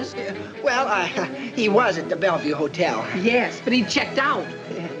husband is. Well, he was at the Bellevue Hotel. Yes, but he checked out.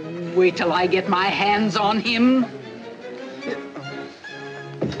 Wait till I get my hands on him.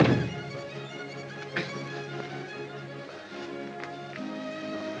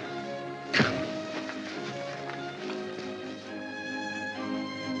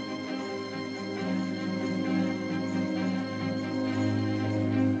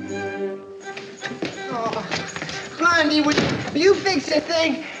 Blondie, will you fix the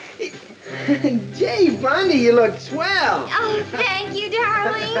thing? Gee, Blondie, you look swell. Oh, thank you,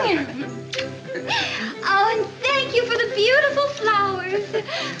 darling. Oh, and thank you for the beautiful flowers.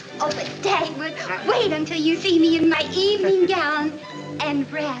 Oh, but Dagwood, wait until you see me in my evening gown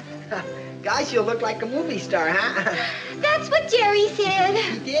and wrap. Gosh, you'll look like a movie star, huh? That's what Jerry said.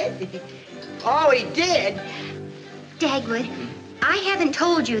 He did? Oh, he did? Dagwood, I haven't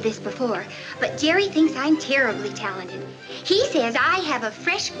told you this before, but Jerry thinks I'm terribly talented. He says I have a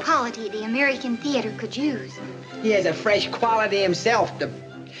fresh quality the American theater could use. He has a fresh quality himself.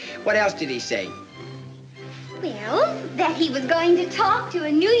 What else did he say? Well, that he was going to talk to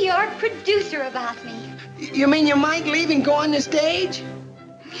a New York producer about me. You mean you might leave and go on the stage?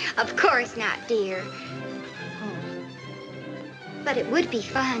 Of course not, dear. But it would be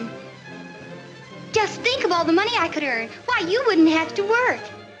fun. Just think of all the money I could earn. Why, you wouldn't have to work.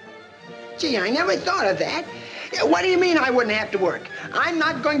 Gee, I never thought of that. What do you mean I wouldn't have to work? I'm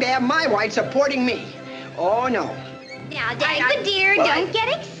not going to have my wife supporting me. Oh, no. Now, Dagwood, dear, don't get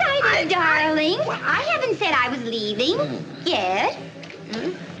excited, darling. I haven't said I was leaving yet.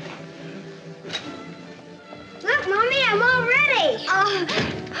 Look, Mommy, I'm all ready.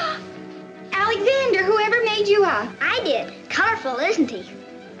 Alexander, whoever made you up? I did. Colorful, isn't he?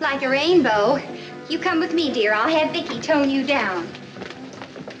 Like a rainbow. You come with me, dear. I'll have Vicky tone you down.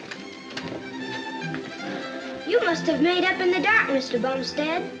 You must have made up in the dark, Mr.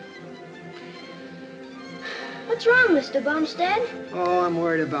 Bumstead. What's wrong, Mr. Bumstead? Oh, I'm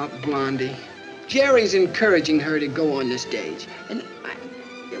worried about Blondie. Jerry's encouraging her to go on the stage. And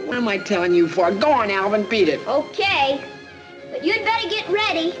what am I telling you for? Go on, Alvin, beat it. Okay. But you'd better get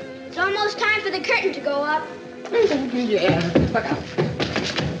ready. It's almost time for the curtain to go up. Yeah. Look out.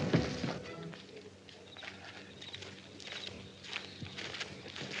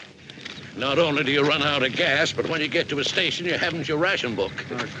 Not only do you run out of gas, but when you get to a station, you haven't your ration book.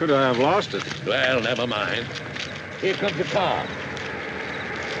 Could I have lost it? Well, never mind. Here comes the car.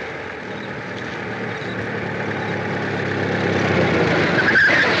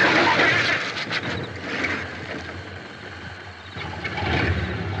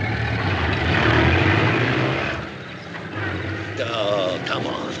 Oh, come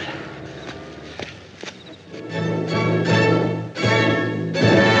on.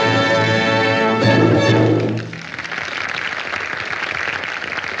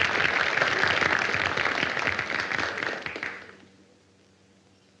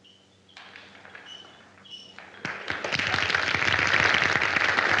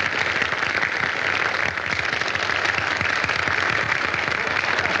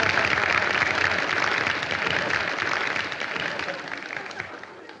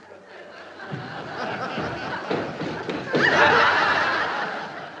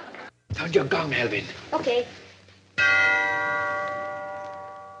 Sound your gong, Alvin. Okay.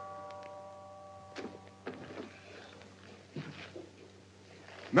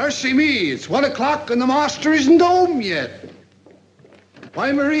 Mercy me, it's 1 o'clock and the master isn't home yet.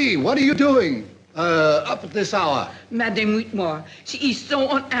 Why, Marie, what are you doing up at this hour? Madame Whitmore, she is so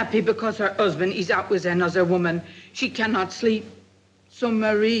unhappy because her husband is out with another woman. She cannot sleep. So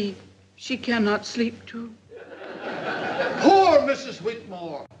Marie, she cannot sleep too. Poor Mrs.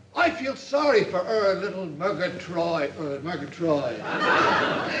 Whitmore. I feel sorry for her little Murgatroyd.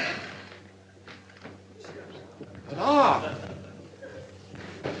 But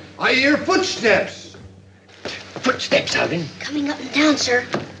I hear footsteps. Footsteps, Alvin. Coming up and down, sir.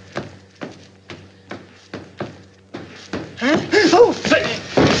 Huh? Oh,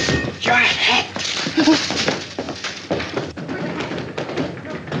 your hat.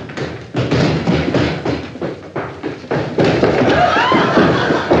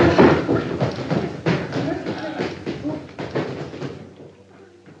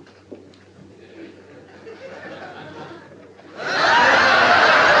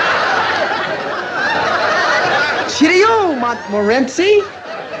 Cheerio, Montmorency.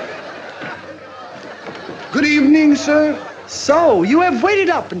 Good evening, sir. So, you have waited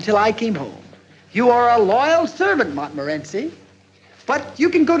up until I came home. You are a loyal servant, Montmorency. But you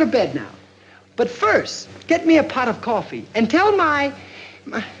can go to bed now. But first, get me a pot of coffee and tell my...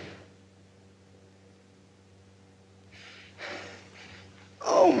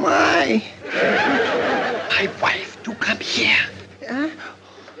 Oh, my. My wife to come here. Huh?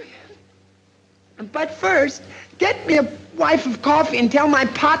 But first, get me a wife of coffee and tell my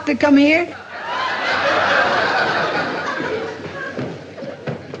pot to come here.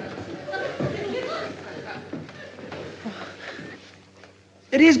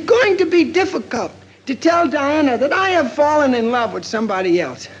 It is going to be difficult to tell Diana that I have fallen in love with somebody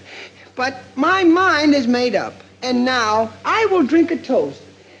else. But my mind is made up. And now I will drink a toast.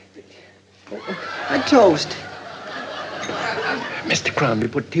 A toast. Mr. Crumb, you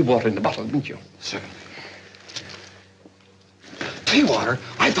put tea water in the bottle, didn't you? Sir. Tea water?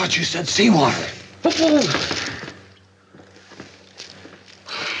 I thought you said seawater.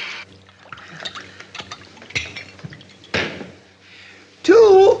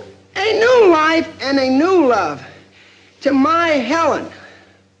 To a new life and a new love. To my Helen.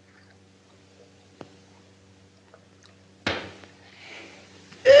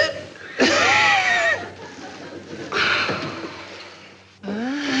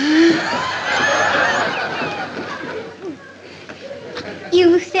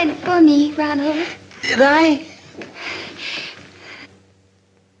 You sent for me, Ronald. Did I?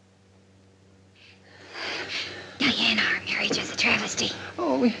 Diana, our marriage is a travesty.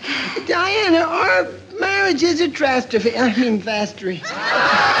 Oh, Diana, our marriage is a travesty. I mean, vastery.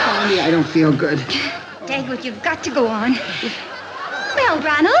 Blondie, I don't feel good. Dagwood, you've got to go on. Well,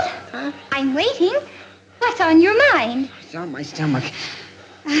 Ronald, Huh? I'm waiting. What's on your mind? It's on my stomach.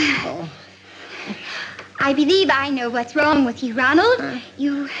 Oh. I believe I know what's wrong with you, Ronald.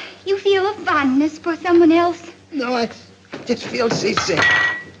 You feel a fondness for someone else. No, I just feel seasick.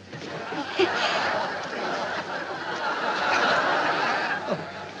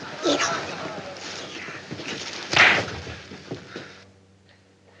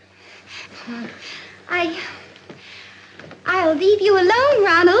 I'll leave you alone,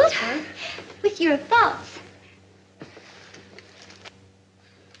 Ronald, with your thoughts.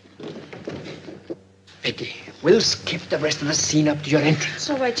 Vicky, we'll skip the rest of the scene up to your entrance.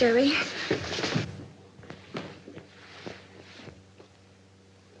 All right, Jerry.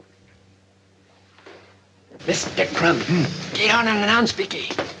 Mr. Crumb, get on and announce Vicky.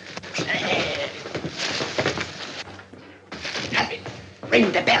 Alvin,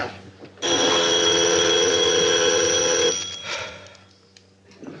 ring the bell.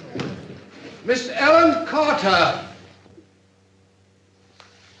 Miss Ellen Carter.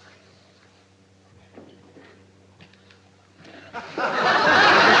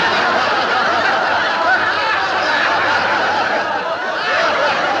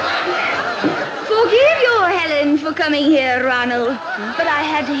 Coming here, Ronald. But I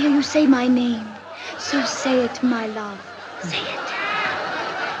had to hear you say my name. So say it, my love. Say it.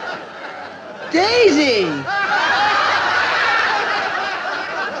 Daisy!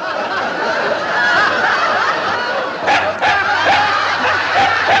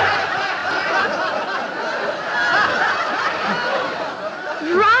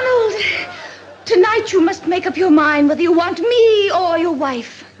 Ronald, tonight you must make up your mind whether you want me or your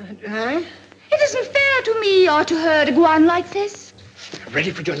wife. Huh? It isn't fair to me or to her to go on like this.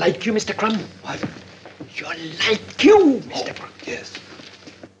 Ready for your light cue, Mr. Crumb? What? Your light cue, Mr. Crumb. Yes.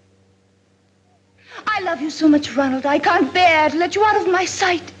 I love you so much, Ronald. I can't bear to let you out of my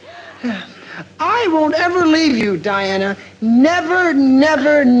sight. I won't ever leave you, Diana. Never,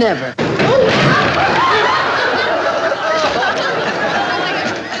 never, never.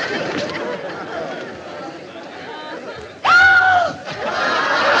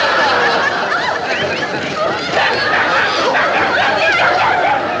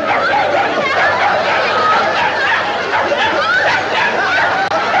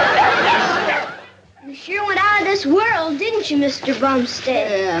 World, didn't you, Mr. Bumstead?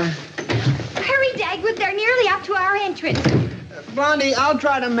 Yeah. Hurry, Dagwood. They're nearly up to our entrance. Blondie, I'll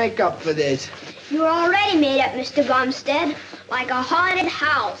try to make up for this. You're already made up, Mr. Bumstead, like a haunted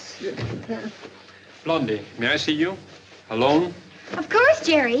house. Blondie, may I see you? Alone? Of course,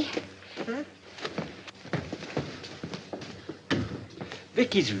 Jerry.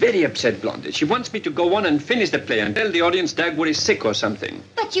 Vicky's very upset, Blondie. She wants me to go on and finish the play and tell the audience Dagwood is sick or something.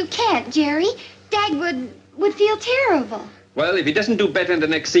 But you can't, Jerry. Dagwood would feel terrible. Well, if he doesn't do better in the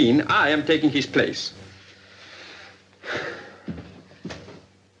next scene, I am taking his place.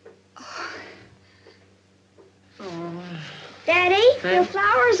 Daddy, your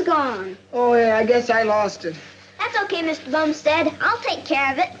flower's gone. Oh, yeah, I guess I lost it. That's okay, Mr. Bumstead. I'll take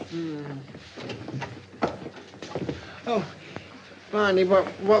care of it. Oh, Blondie,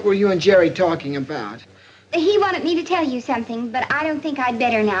 what were you and Jerry talking about? He wanted me to tell you something, but I don't think I'd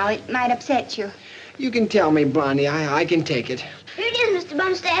better now. It might upset you. You can tell me, Blondie. I can take it. Here it is, Mr.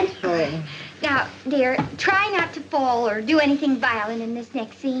 Bumstead. Oh. Now, dear, try not to fall or do anything violent in this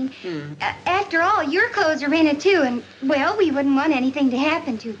next scene. After all, your clothes are in it, too, and, well, we wouldn't want anything to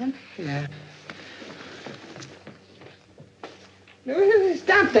happen to them. Yeah.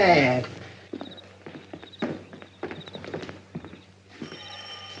 Stop that.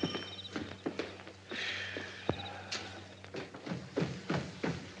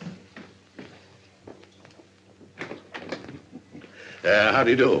 How do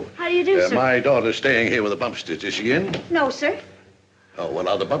you do? How do you do, sir? My daughter's staying here with the Bumsteads. Is she in? No, sir. Oh, well,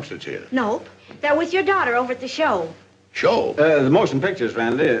 are the Bumsteads here? Nope. They're with your daughter over at the show. Show? The motion pictures,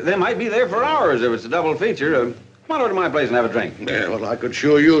 Randy. They might be there for hours if it's a double feature. Come on over to my place and have a drink. Yeah, well, I could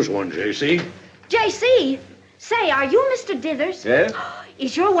sure use one, J.C. J.C., say, are you Mr. Dithers? Yes?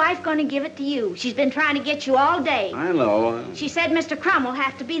 Is your wife going to give it to you? She's been trying to get you all day. I know. She said Mr. Crum will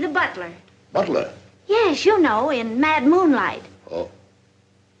have to be the butler. Butler? Yes, you know, in Mad Moonlight. Oh.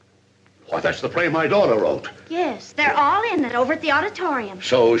 Why, that's the play my daughter wrote. Yes, they're all in it over at the auditorium.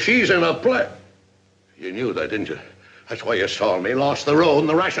 So she's in a play. You knew that, didn't you? That's why you saw me lost the road in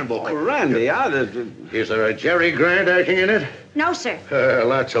the ration book. Oh, Randy, Is there a Jerry Grant acting in it? No, sir.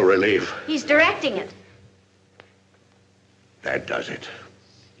 That's a relief. He's directing it. That does it.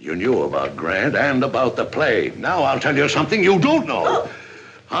 You knew about Grant and about the play. Now I'll tell you something you don't know.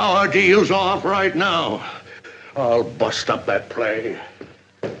 Our deal's off right now. I'll bust up that play.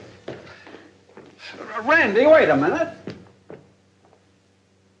 Randy, wait a minute.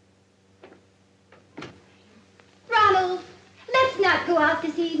 Ronald, let's not go out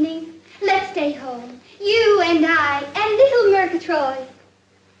this evening. Let's stay home. You and I and little Murgatroyd.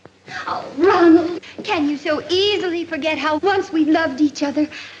 Oh, Ronald, can you so easily forget how once we loved each other?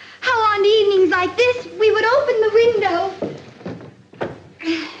 How on evenings like this we would open the window.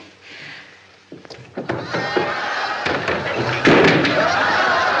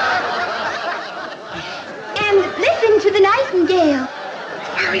 And listen to the nightingale.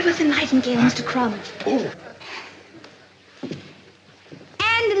 Hurry with the nightingale, Mr. Crum. Oh.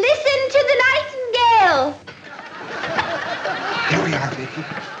 And listen to the nightingale. Here we are, Vicky.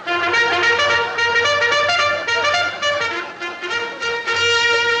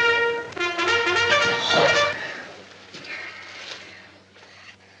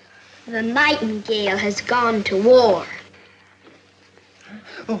 The nightingale has gone to war.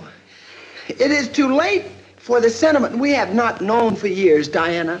 Oh, it is too late for the sentiment we have not known for years,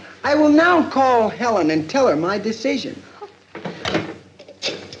 Diana. I will now call Helen and tell her my decision.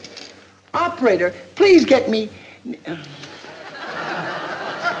 Operator, please get me...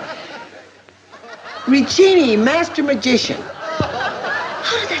 Riccini, Master Magician.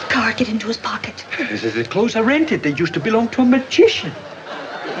 How did that car get into his pocket? The clothes I rented, they used to belong to a magician.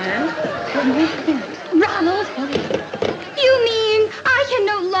 Ronald, you mean I can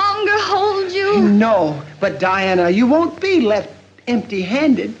no longer hold you? No, but Diana, you won't be left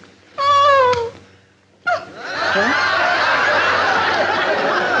empty-handed. Oh.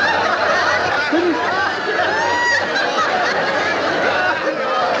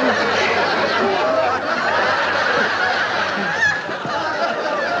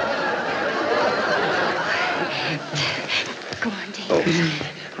 Go on, Dave.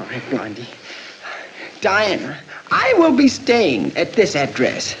 All right, Blondie. Diana, I will be staying at this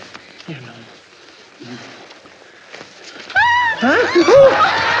address. You know. Huh?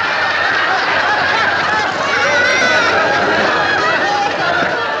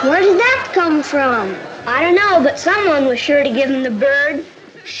 Where did that come from? I don't know, but someone was sure to give him the bird.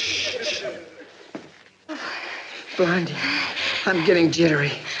 Shh. Blondie, I'm getting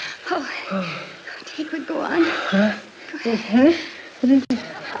jittery. Oh. Dagwood, go on. Huh? Go ahead.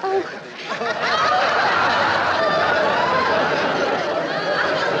 Oh.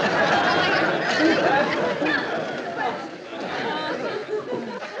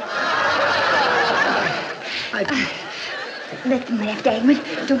 Let them laugh,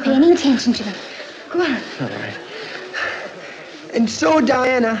 Dagwood. Don't pay any attention to them. Go on. All right. And so,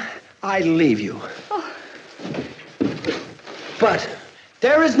 Diana, I leave you. Oh. But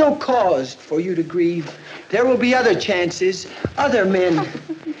there is no cause for you to grieve. There will be other chances, other men.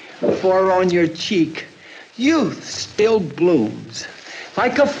 For on your cheek, youth still blooms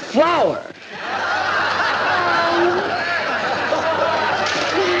like a flower.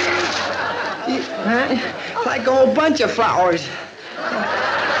 Like a whole bunch of flowers.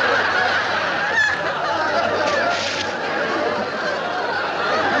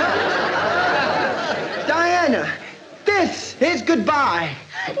 Diana, this is goodbye.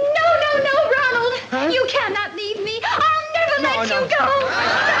 No, Ronald. Huh? You cannot leave me. I'll never let you go.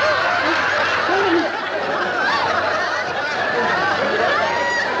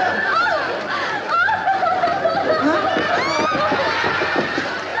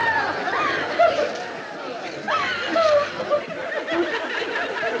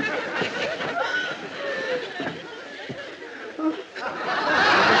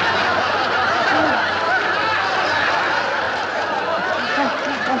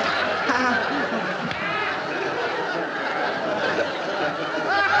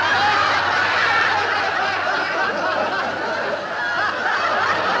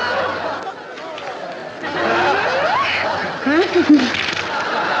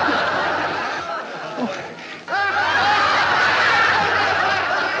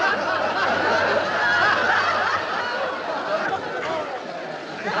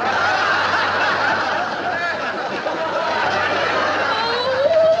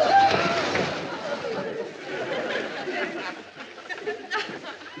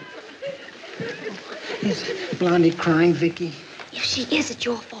 Is Blondie crying, Vicky? If she is, it's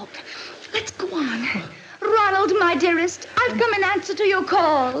your fault. Let's go on. Ronald, my dearest, I've come in answer to your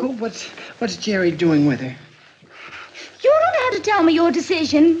call. Oh, what's Jerry doing with her? You don't have to tell me your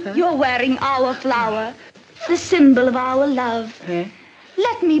decision. Huh? You're wearing our flower, the symbol of our love. Huh?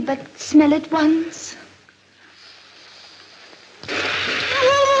 Let me but smell it once.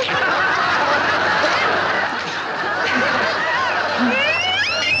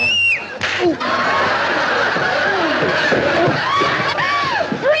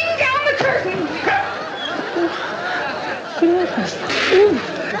 Bring down the curtain.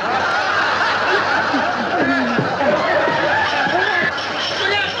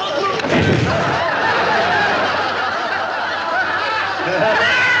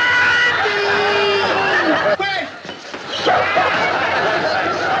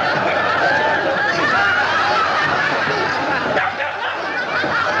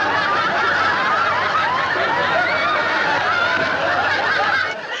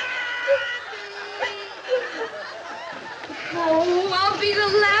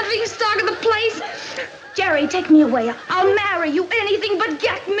 Jerry, take me away. I'll marry you, anything but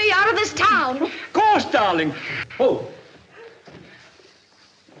get me out of this town. Of course, darling. Oh.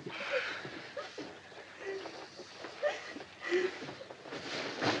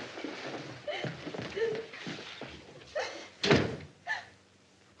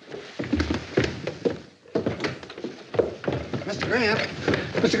 Mr. Grant.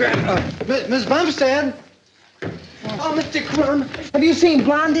 Mr. Grant. Miss Bumstead. Oh, Mr. Crumb, have you seen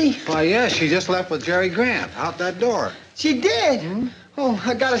Blondie? Why, yes, she just left with Jerry Grant out that door. She did? Hmm? Oh,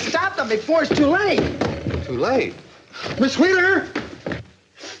 I gotta stop them before it's too late. Too late? Miss Wheeler!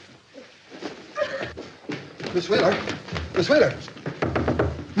 Miss Wheeler? Miss Wheeler?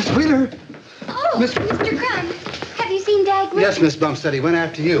 Miss Wheeler? Oh, Mr. Crumb, have you seen Dagwood? Yes, Miss Bumstead, he went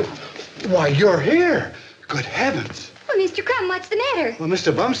after you. Why, you're here. Good heavens. Well, Mr. Crumb, what's the matter? Well,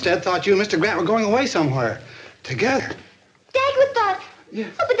 Mr. Bumstead thought you and Mr. Grant were going away somewhere. Together. Dagwood thought... Yeah.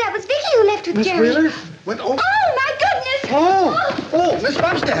 Oh, but that was Vicky who left with Miss Jerry. Wheeler? Went over... Oh, my goodness! Oh, Miss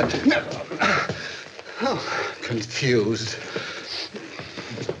Bumstead. Oh, confused.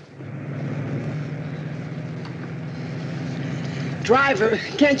 Driver,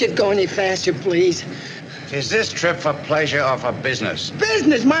 can't you go any faster, please? Is this trip for pleasure or for business?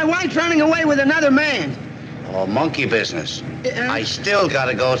 Business! My wife's running away with another man. Or monkey business? I still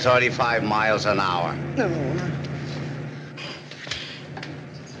gotta go 35 miles an hour. No.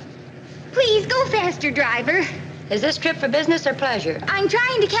 Please, go faster, driver. Is this trip for business or pleasure? I'm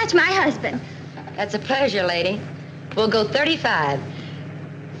trying to catch my husband. That's a pleasure, lady. We'll go 35.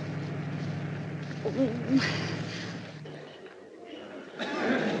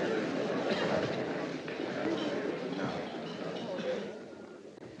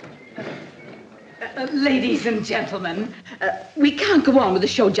 Ladies and gentlemen, we can't go on with the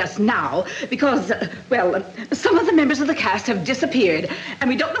show just now because, well, some of the members of the cast have disappeared, and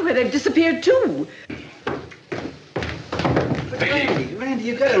we don't know where they've disappeared to. Randy,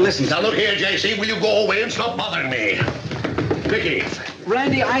 you gotta listen. Now look here, J.C., will you go away and stop bothering me? Vicky.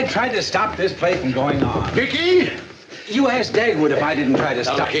 Randy, I tried to stop this play from going on. Vicky? You asked Dagwood if I didn't try to Now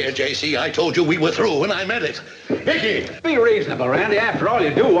stop look here, J.C., I told you we were through, and I meant it. Vicky! Be reasonable, Randy. After all,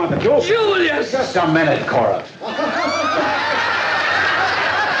 you do want the truth. Julius! Just a minute, Cora.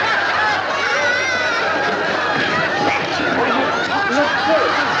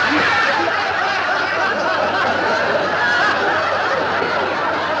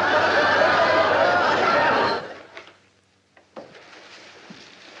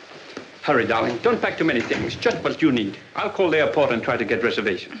 Hurry, darling. Don't pack too many things. Just what you need. I'll call the airport and try to get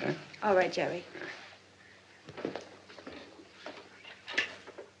reservations. Eh? All right, Jerry.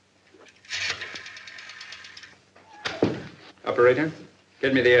 Operator,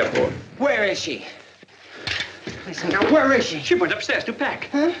 get me the airport. Where is she? Listen, now, where is she? She went upstairs to pack.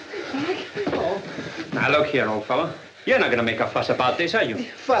 Huh? Now, look here, old fellow. You're not going to make a fuss about this, are you?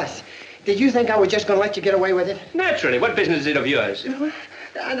 Fuss. Did you think I was just going to let you get away with it? Naturally. What business is it of yours?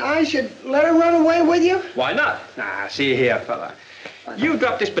 And I should let her run away with you? Why not? Ah, see here, fella. You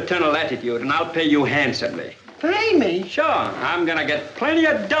drop this paternal attitude, and I'll pay you handsomely. Pay me? Sure. I'm going to get plenty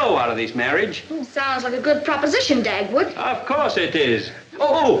of dough out of this marriage. Sounds like a good proposition, Dagwood. Of course it is.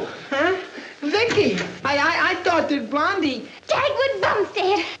 Oh! Huh? Vicky, I thought that Blondie... Dagwood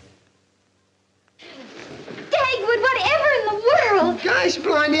Bumstead! Dagwood, whatever in the world? Gosh,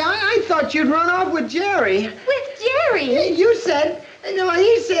 Blondie, I thought you'd run off with Jerry. With Jerry? You said... No,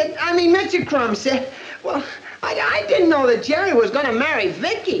 he said... I mean, Mr. Crumb said... Well, I didn't know that Jerry was going to marry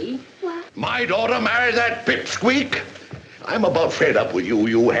Vicky. What? My daughter marry that pipsqueak? I'm about fed up with you,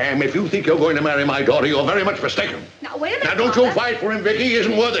 you ham. If you think you're going to marry my daughter, you're very much mistaken. Now, wait a minute, Now, don't Father. you fight for him, Vicky. He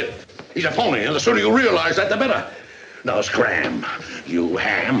isn't worth it. He's a phony, and the sooner you realize that, the better. Now, scram, you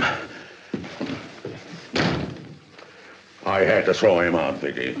ham. I had to throw him out,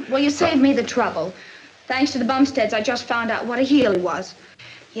 Vicky. Well, you saved me the trouble. Thanks to the Bumsteads, I just found out what a heel he was.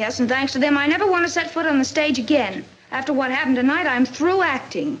 Yes, and thanks to them, I never want to set foot on the stage again. After what happened tonight, I'm through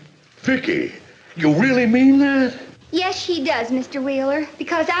acting. Vicky, you really mean that? Yes, she does, Mr. Wheeler,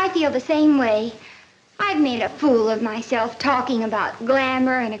 because I feel the same way. I've made a fool of myself talking about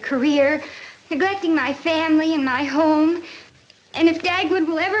glamour and a career, neglecting my family and my home. And if Dagwood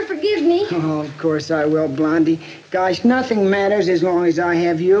will ever forgive me... Oh, of course I will, Blondie. Gosh, nothing matters as long as I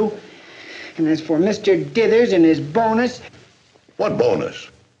have you. And as for Mr. Dithers and his bonus... What bonus?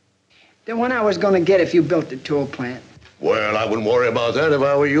 The one I was going to get if you built the tool plant. Well, I wouldn't worry about that if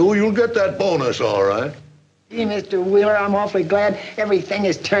I were you. You'll get that bonus, all right. Gee, Mr. Wheeler, I'm awfully glad everything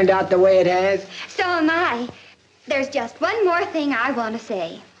has turned out the way it has. So am I. There's just one more thing I want to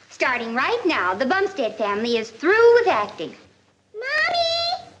say. Starting right now, the Bumstead family is through with acting.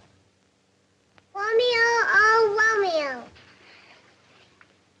 Mommy! Romeo, oh, Romeo.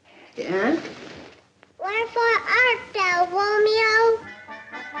 Yeah? Wherefore art thou, Romeo?